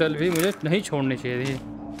 पिस्टल भी मुझे नहीं छोड़नी चाहिए थी।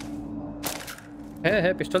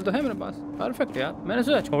 है पिस्टल तो है मेरे पास, परफेक्ट यार। मैंने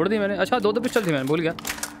सोचा छोड़ दी मैंने। अच्छा 2 पिस्टल थी, मैंने भूल गया।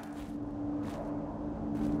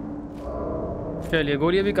 चलिए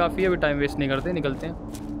गोलियाँ भी काफ़ी है, अभी टाइम वेस्ट नहीं करते, निकलते हैं।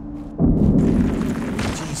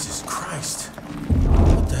 Jesus Christ.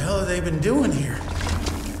 What the hell have they been doing here?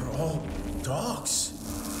 They're all dogs.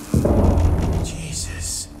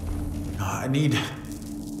 Jesus. No, I need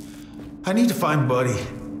to find Buddy.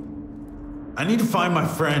 I need to find my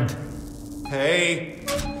friend. Hey!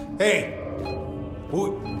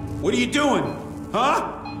 What are you doing? Huh?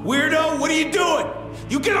 Weirdo, what are you doing?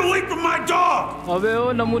 You get away from my dog! अबे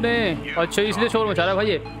ओ नमूने, अच्छा इसलिए शोर मचा रहा है भाई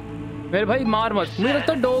ये। मेरे भाई मार मत। मुझे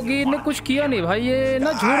लगता है डॉगी ने कुछ किया नहीं भाई, ये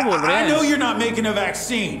ना झूठ बोल रहे I know हैं। you're not making a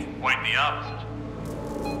vaccine. Quite the opposite.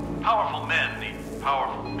 Powerful men need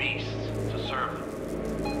powerful beasts to serve them.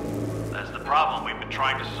 That's the problem we've been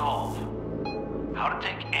trying to solve. How to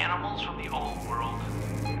take animals from the old world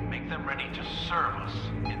and make them ready to serve us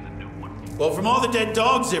in the new one. Well, from all the dead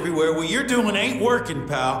dogs everywhere, what you're doing ain't working,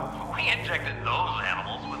 pal. We injected those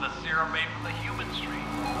animals with a serum made from the human strain.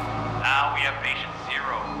 Now we have patient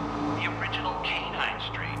zero, the original canine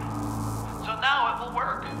strain. So now it will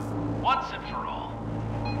work, once and for all.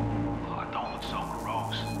 Oh, don't look so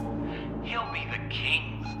morose. He'll be the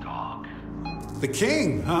king's dog. The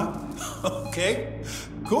king, huh? Okay,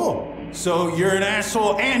 cool. So you're an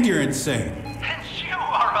asshole and you're insane. And you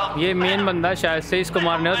are a ये main बंदा शायद से, इसको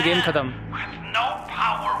मारने और game खत्म। with no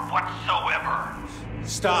power whatsoever.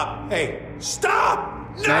 Stop. Hey, stop!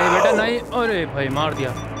 No! नहीं बेटा नहीं। अरे भाई मार दिया।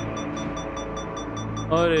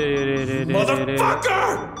 अरे रे रे रे रे रे। Motherfucker!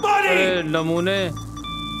 Buddy! अरे नमूने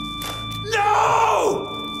No!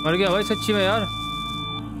 मर गया भाई सच्ची में यार।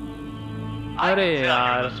 I अरे can tell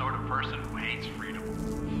यार। you're the sort of person who hates freedom.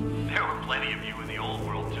 There were plenty of you in the old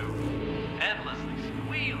world too, endlessly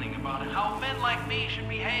squealing about how men like me should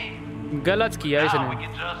behave. गलत किया Now we इसने।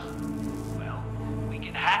 can just, well, we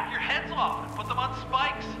can hack your heads off and put them on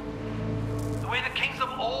spikes. The way the kings of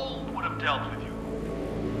old would have dealt with you.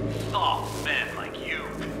 Soft men like you.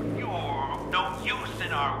 You're no use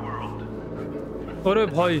in our world. अरे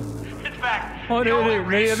भाई In fact, अरे the only रे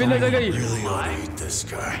मेरी अभी reason लग गई। Really ought to eat this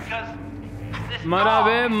guy. because this मरा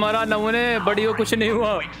बे dog मरा नमूने, बड़ी को कुछ नहीं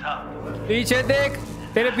हुआ। wakes up. पीछे देख,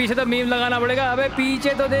 तेरे पीछे तो मीम लगाना पड़ेगा। अबे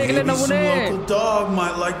पीछे तो देख ले Maybe some नमूने। local dog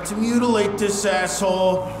might like to mutilate this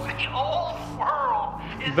asshole. The old world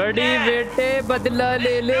is बड़ी dead. बेटे बदला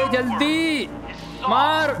ले ले The new जल्दी world is soft,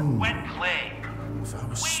 मार। wet clay. If I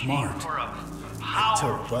was Waiting smart, for a tell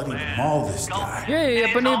powerful Buddy to man maul this to guy. ये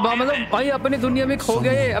And अपनी it's all मतलब in भाई अपनी दुनिया में खो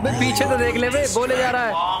गए। अबे पीछे तो देख ले बे, बोले जा रहा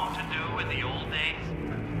है। long to do in the old days,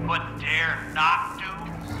 but dare not do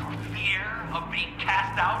for fear of being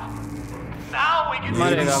cast out. Now we can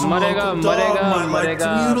मरेगा Some मरेगा local dog मरेगा might like to मरेगा।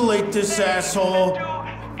 mutilate this asshole. do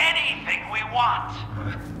anything we want.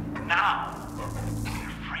 Now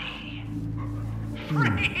we're free.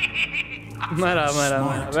 Free. मरा मरा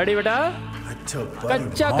मरा बड़ी बेटा। I'd tell Buddy to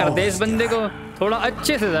कच्चा maul कर दे this इस बंदे guy. को थोड़ा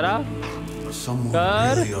अच्छे से जरा Someone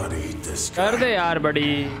कर। really ought to eat this guy. कर दे यार बड़ी।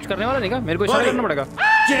 कुछ करने वाला नहीं का, मेरे को इशारा Buddy, करना पड़ेगा।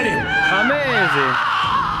 Get him! अमेजिंग।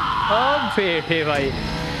 अब बेटे भाई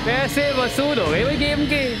पैसे वसूल हो गए भाई गेम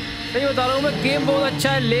के। सही बता रहा हूँ मैं, गेम बहुत अच्छा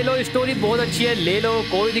है, ले लो। स्टोरी बहुत अच्छी है, ले लो,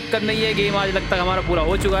 कोई दिक्कत नहीं है। गेम आज लगता है हमारा पूरा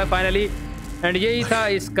हो चुका है फाइनली। एंड यही था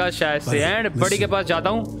इसका शायद से एंड। बड़ी के पास जाता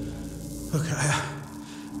हूँ। Look,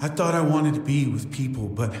 I thought I wanted to be with people,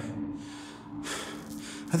 but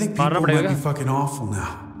I think मारना people पड़ेगा might be क्या? fucking awful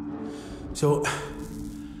now. So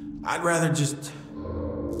I'd rather just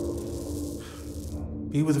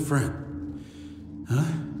be with a friend.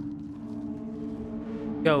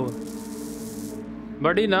 क्या हुआ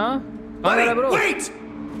बड़ी ना? कहाँ जा रहा है ब्रो? Wait!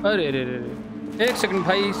 अरे रे रे रे, एक सेकंड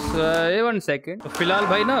भाई, 1 सेकंड। तो फिलहाल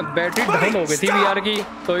भाई ना बैटरी डाउन हो गई थी VR की,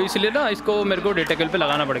 तो इसलिए ना इसको मेरे को डेटा केबल पे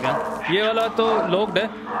लगाना पड़ेगा। ये वाला तो लॉक्ड है,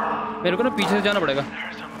 मेरे को ना पीछे से जाना पड़ेगा।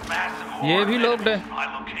 There's a massive ये भी लॉक्ड है, my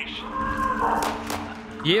location.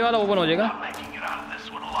 ये वाला ओपन हो जाएगा। Making it out of this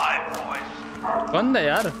one alive, boys. बंद है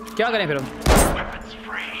यार, क्या करें फिर हम? Weapons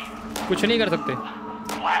free. कुछ नहीं कर सकते,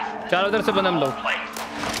 Blast चारों तरफ से बंद हम लोग। place.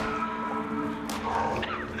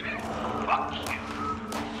 Fuck you.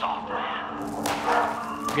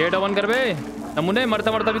 Gate open कर बे नमूने,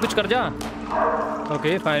 मरता मरता भी कुछ कर जा।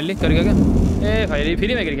 ओके फाइनली कर गया क्या? ए फाइनली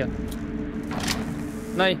फ्री में गिर गया।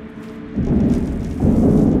 नहीं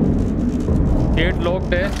गेट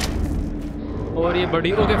लॉक्ड है और ये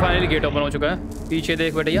बड़ी। ओके फाइनली गेट ओपन हो चुका है। पीछे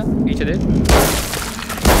देख बेटिया, पीछे देख।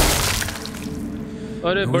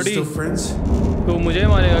 अरे बड़ी, तू मुझे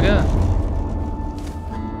मारेगा क्या?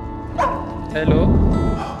 हेलो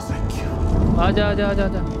आजा आजा आजा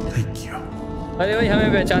आजा। अरे भाई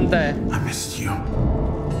हमें पहचानता है।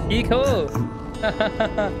 ठीक हो?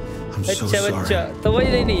 अच्छा बच्चा, तो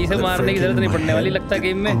वही नहीं इसे मारने की जरूरत नहीं पड़ने वाली लगता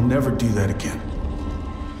गेम में।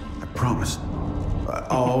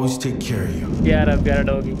 प्यारा प्यारा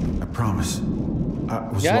डॉगी।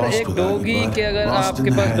 यार एक डॉगी के, अगर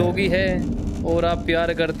आपके पास डॉगी है और आप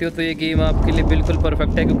प्यार करते हो तो ये गेम आपके लिए बिल्कुल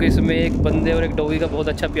परफेक्ट है, क्योंकि इसमें एक बंदे और एक डॉगी का बहुत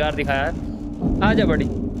अच्छा प्यार दिखाया है। आजा बड़ी,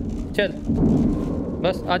 चल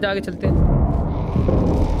बस आजा, आगे चलते हैं।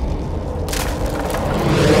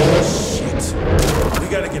 We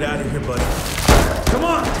gotta get out of here, buddy. Come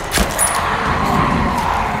on!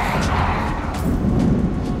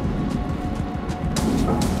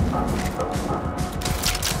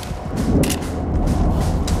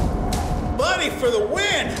 Buddy, for the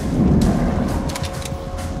win!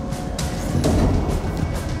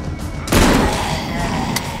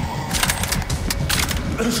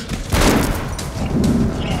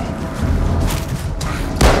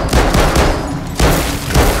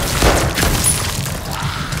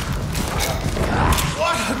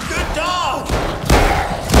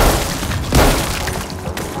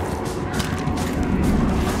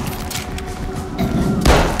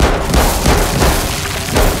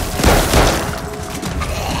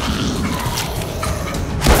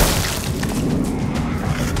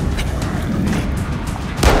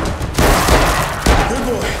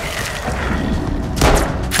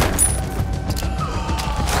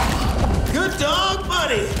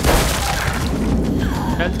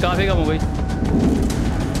 Health काफी कम हो गई।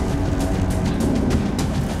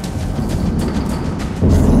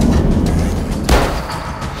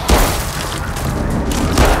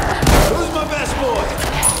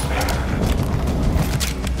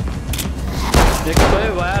 देखो तो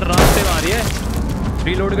वायर रास्ते में आ रही है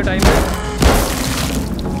रीलोड के टाइम पे।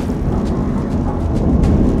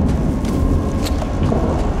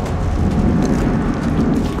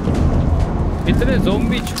 इतने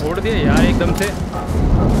ज़ोंबी छोड़ दिए यार एकदम से।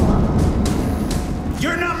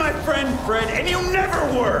 You're not my friend, Fred, and you never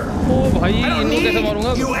were. ओ भाई इनको कैसे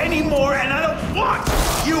मारूंगा? You anymore, and I don't want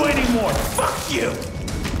you anymore. Fuck you.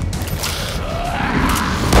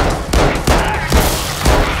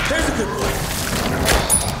 There's a good boy.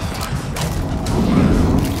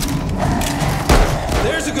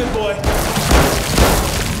 There's a good boy.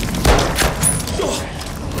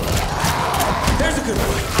 There's a good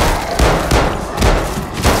boy.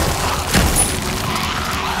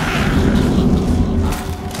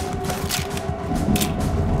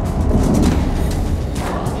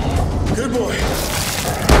 Good boy.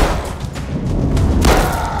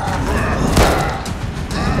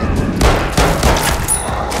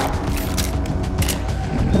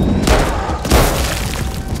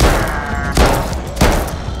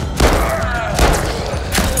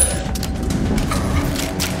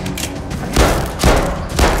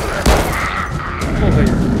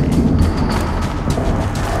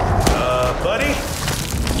 Buddy?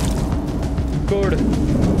 Good.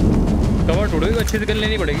 Cover टूटेगी, अच्छी से gun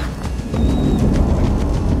लेनी पड़ेगी।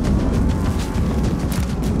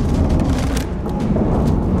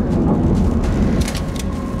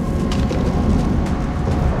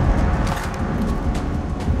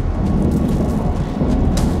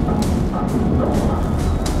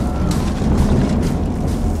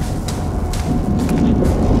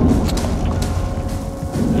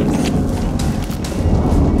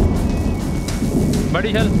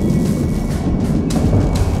 बड़ी चल।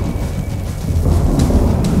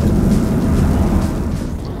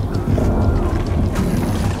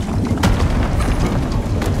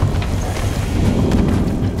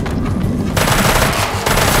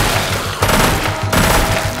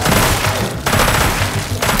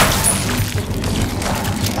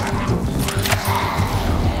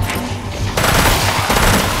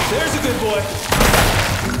 There's a good boy.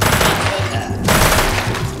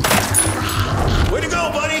 Way to go,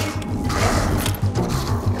 buddy.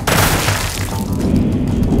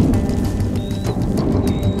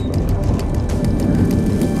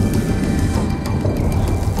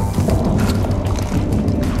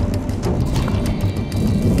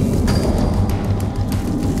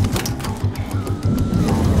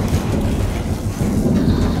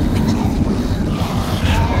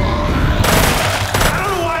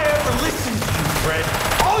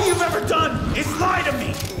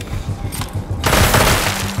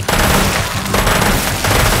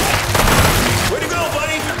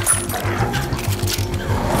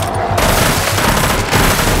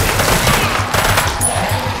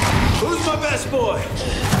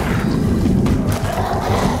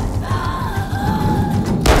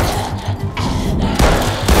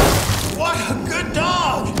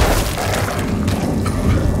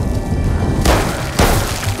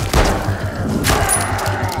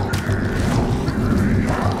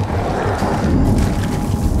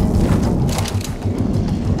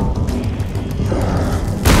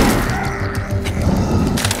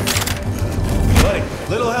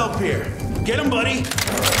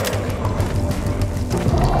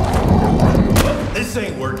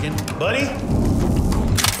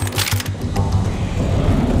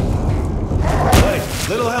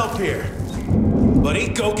 Little help here. Buddy,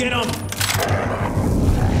 go get him!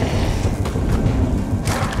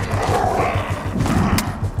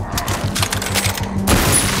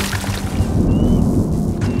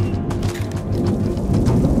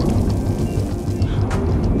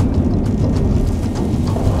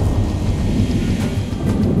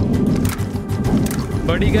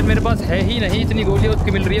 बड़ी gun मेरे पास है ही नहीं, इतनी गोलियां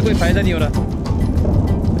उसकी मिल रही है, कोई फायदा नहीं हो रहा।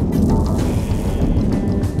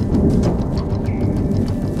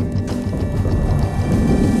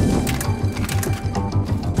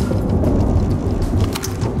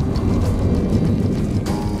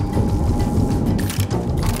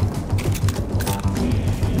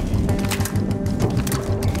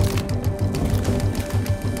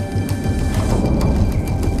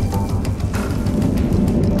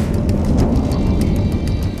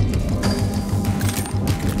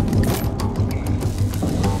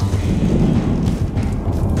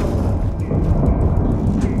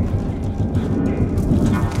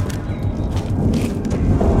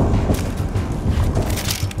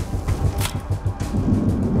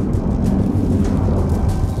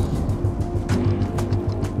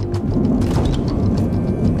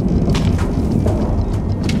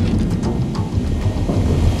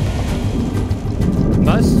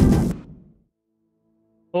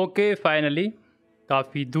 ओके फाइनली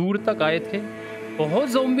काफ़ी दूर तक आए थे। बहुत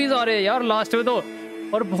ज़ॉम्बीज़ आ रहे हैं यार लास्ट में तो,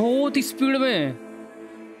 और बहुत ही स्पीड में।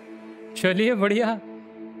 चलिए बढ़िया,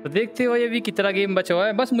 तो देखते हो ये भी कितना गेम बचा हुआ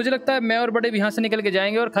है। बस मुझे लगता है मैं और बड़े भी यहाँ से निकल के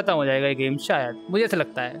जाएंगे और ख़त्म हो जाएगा ये गेम, शायद मुझे ऐसा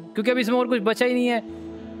लगता है, क्योंकि अभी इसमें और कुछ बचा ही नहीं है।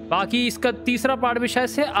 बाकी इसका तीसरा पार्ट भी शायद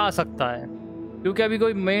से आ सकता है, क्योंकि अभी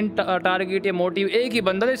कोई मेन टारगेट या मोटिव एक ही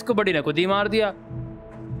बंदा था, इसको बड़ी ने खुद ही मार दिया।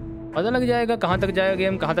 पता लग जाएगा कहाँ तक जाएगा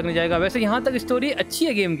गेम, कहाँ तक नहीं जाएगा। वैसे यहाँ तक स्टोरी अच्छी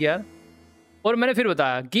है गेम की यार। और मैंने फिर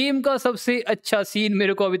बताया गेम का सबसे अच्छा सीन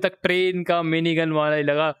मेरे को अभी तक ट्रेन का मिनी गन वाला ही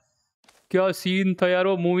लगा। क्या सीन था यार,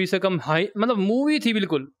 वो मूवी से कम हाई, मतलब मूवी थी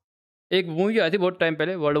बिल्कुल। एक मूवी आई थी बहुत टाइम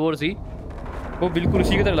पहले, वर्ल्ड वॉर सी, वो बिल्कुल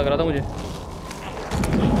उसी की तरह लग रहा था मुझे।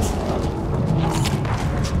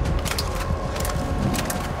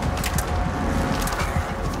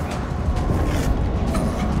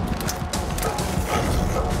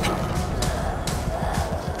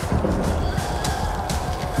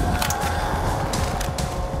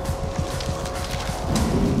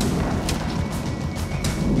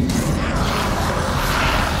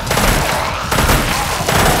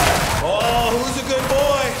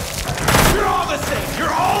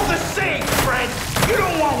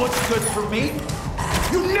 Good for me.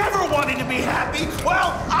 You never wanted to be happy.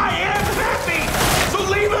 Well, I am happy. So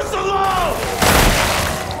leave us alone.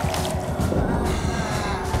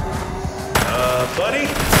 Buddy?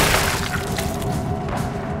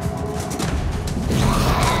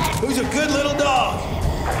 Who's a good little dog?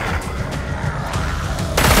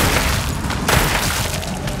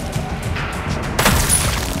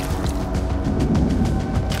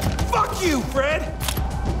 Fuck you, Fred.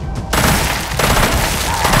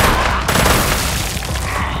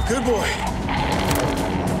 Good boy.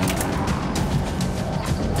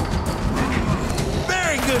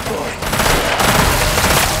 Very good boy.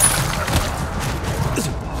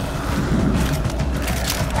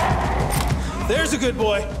 There's a good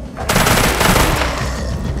boy.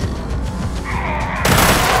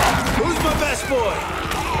 Who's my best boy?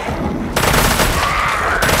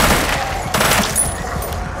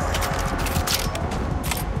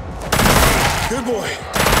 Good boy.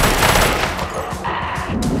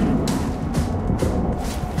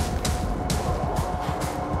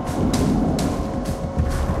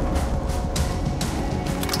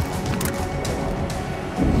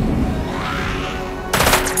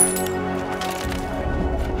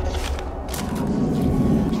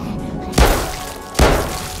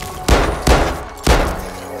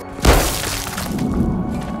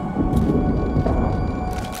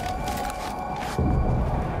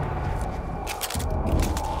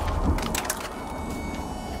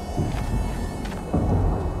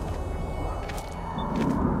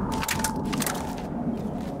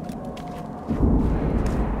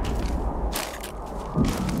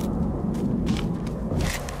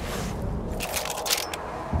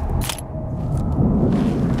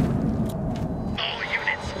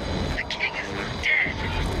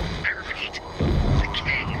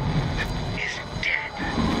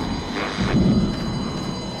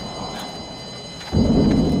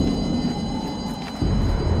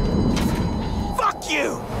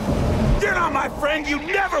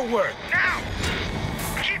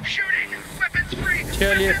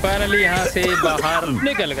 चलिए finally यहाँ से बाहर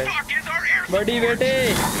निकल गए। बड़ी बेटे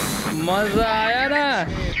मजा आया ना।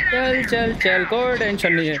 चल चल चल, कोई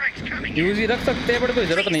टेंशन नहीं है, यूज ही रख सकते हैं, बट कोई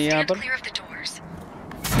जरूरत नहीं है यहाँ पर।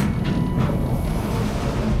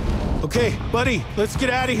 Okay, buddy, let's get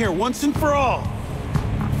out of here once and for all.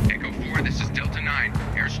 Echo 4, this is Delta 9.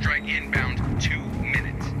 Airstrike inbound, 2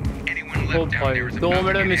 minutes. Anyone O left down भाई there is 2 about to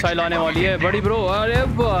minute get missile extra आने वाली है bombing बड़ी bro. अरे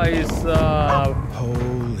भाई साहब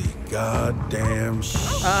Holy goddamn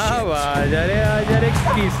shit. आवाज, अरे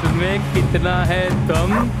किसमें कितना है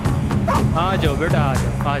दम। आ जाओ बेटा,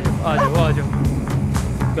 आ जाओ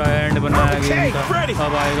क्या एंड बनाया Okay, गेम का। Freddy,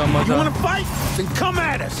 अब आएगा you मजा। want to fight? Then come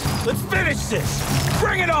at us. Let's finish this.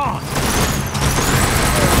 Bring it on.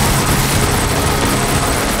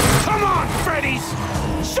 Come on, Freddy's.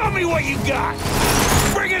 Show me what you got.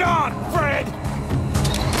 Bring it on, Fred.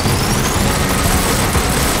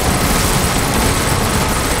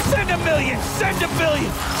 Send a million. Send a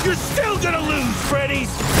billion. You're still gonna lose,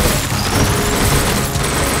 Freddy's.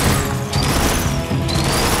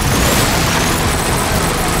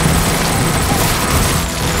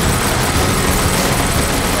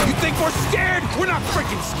 You think we're scared? We're not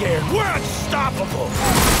freaking scared. We're unstoppable.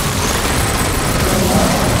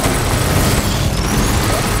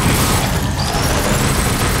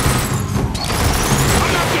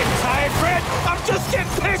 I'm not getting tired, Fred. I'm just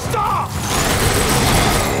getting pissed off.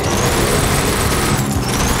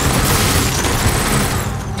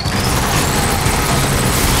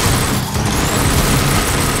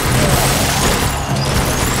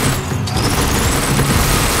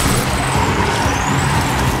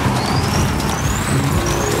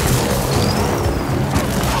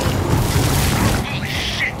 Holy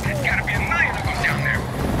shit, there's gotta be a million of them down there.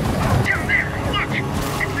 Down there, look!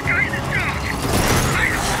 It's the guy in the dog! I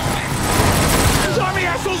know! These army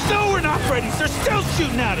assholes know we're not Freddy's. They're still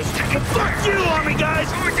shooting at us. But fuck you, army guys.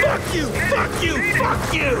 Fuck you. Fuck you.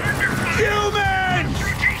 Fuck you. Humans.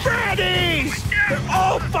 Freddy's. They're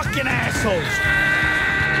all fucking assholes.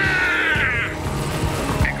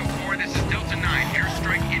 Echo 4, this is Delta 9.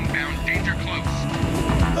 Airstrike inbound, danger close.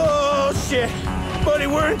 Oh shit, buddy,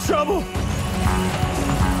 we're in trouble.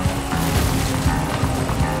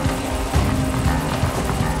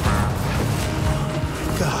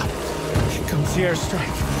 God, here comes the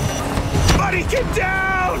airstrike. Buddy, get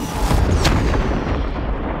down!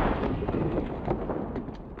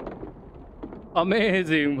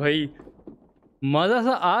 Amazing भाई, मजा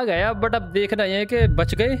सा आ गया। But अब देखना है कि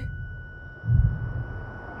बच गए।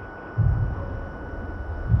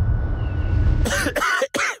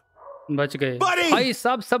 बच गए भाई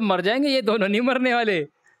साहब, सब मर जाएंगे, ये दोनों नहीं मरने वाले।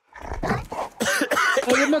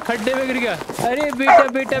 अरे मैं खड्डे में गिर गया। अरे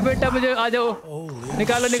बेटा मुझे आ जाओ,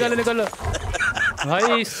 निकालो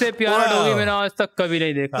भाई। इससे प्यारा डॉगी मैंने आज तक कभी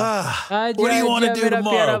नहीं देखा। What do you want to do मेरा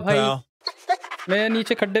प्यारा tomorrow, भाई। pal? मैं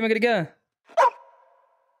नीचे खड्डे में गिर गया।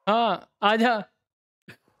 हाँ आजा।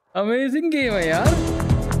 अमेजिंग गेम है यार।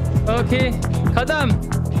 ओके खत्म।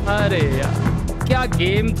 अरे यार क्या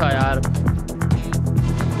गेम था यार,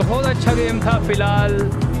 बहुत अच्छा गेम था। फिलहाल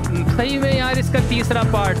सही में यार इसका तीसरा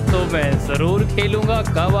पार्ट तो मैं ज़रूर खेलूँगा।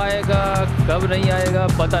 कब आएगा कब नहीं आएगा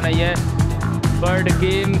पता नहीं है, बट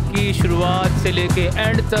गेम की शुरुआत से लेके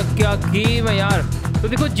एंड तक क्या गेम है यार। तो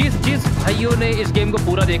देखो जिस भाइयों ने इस गेम को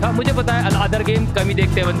पूरा देखा, मुझे पता है अदर गेम कम ही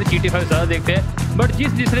देखते हैं बंदे, GTA 5 ज़्यादा देखते हैं, बट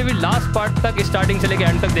जिसने भी लास्ट पार्ट तक स्टार्टिंग से लेके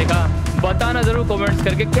एंड तक देखा, बताना ज़रूर कमेंट्स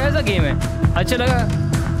करके कैसा गेम है। अच्छा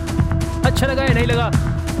लगा या नहीं लगा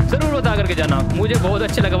ज़रूर बता करके जाना। मुझे बहुत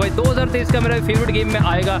अच्छा लगा भाई। 2023 का मेरा फेवरेट गेम में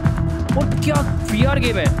आएगा। और क्या VR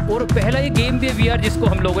गेम है, और पहला ये गेम भी है VR जिसको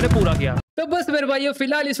हम लोगों ने पूरा किया। तो बस मेरे भाइयों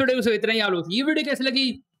फिलहाल इस वीडियो को इतना ही। आप लोग ये वीडियो कैसी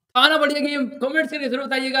लगी, खाना बढ़िया गेम कमेंट्स करके जरूर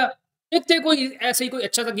बताइएगा। देखते हैं कोई ऐसे ही कोई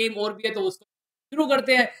अच्छा सा गेम और भी है तो उसको शुरू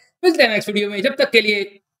करते हैं। मिलते हैं नेक्स्ट वीडियो में, जब तक के लिए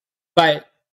बाय।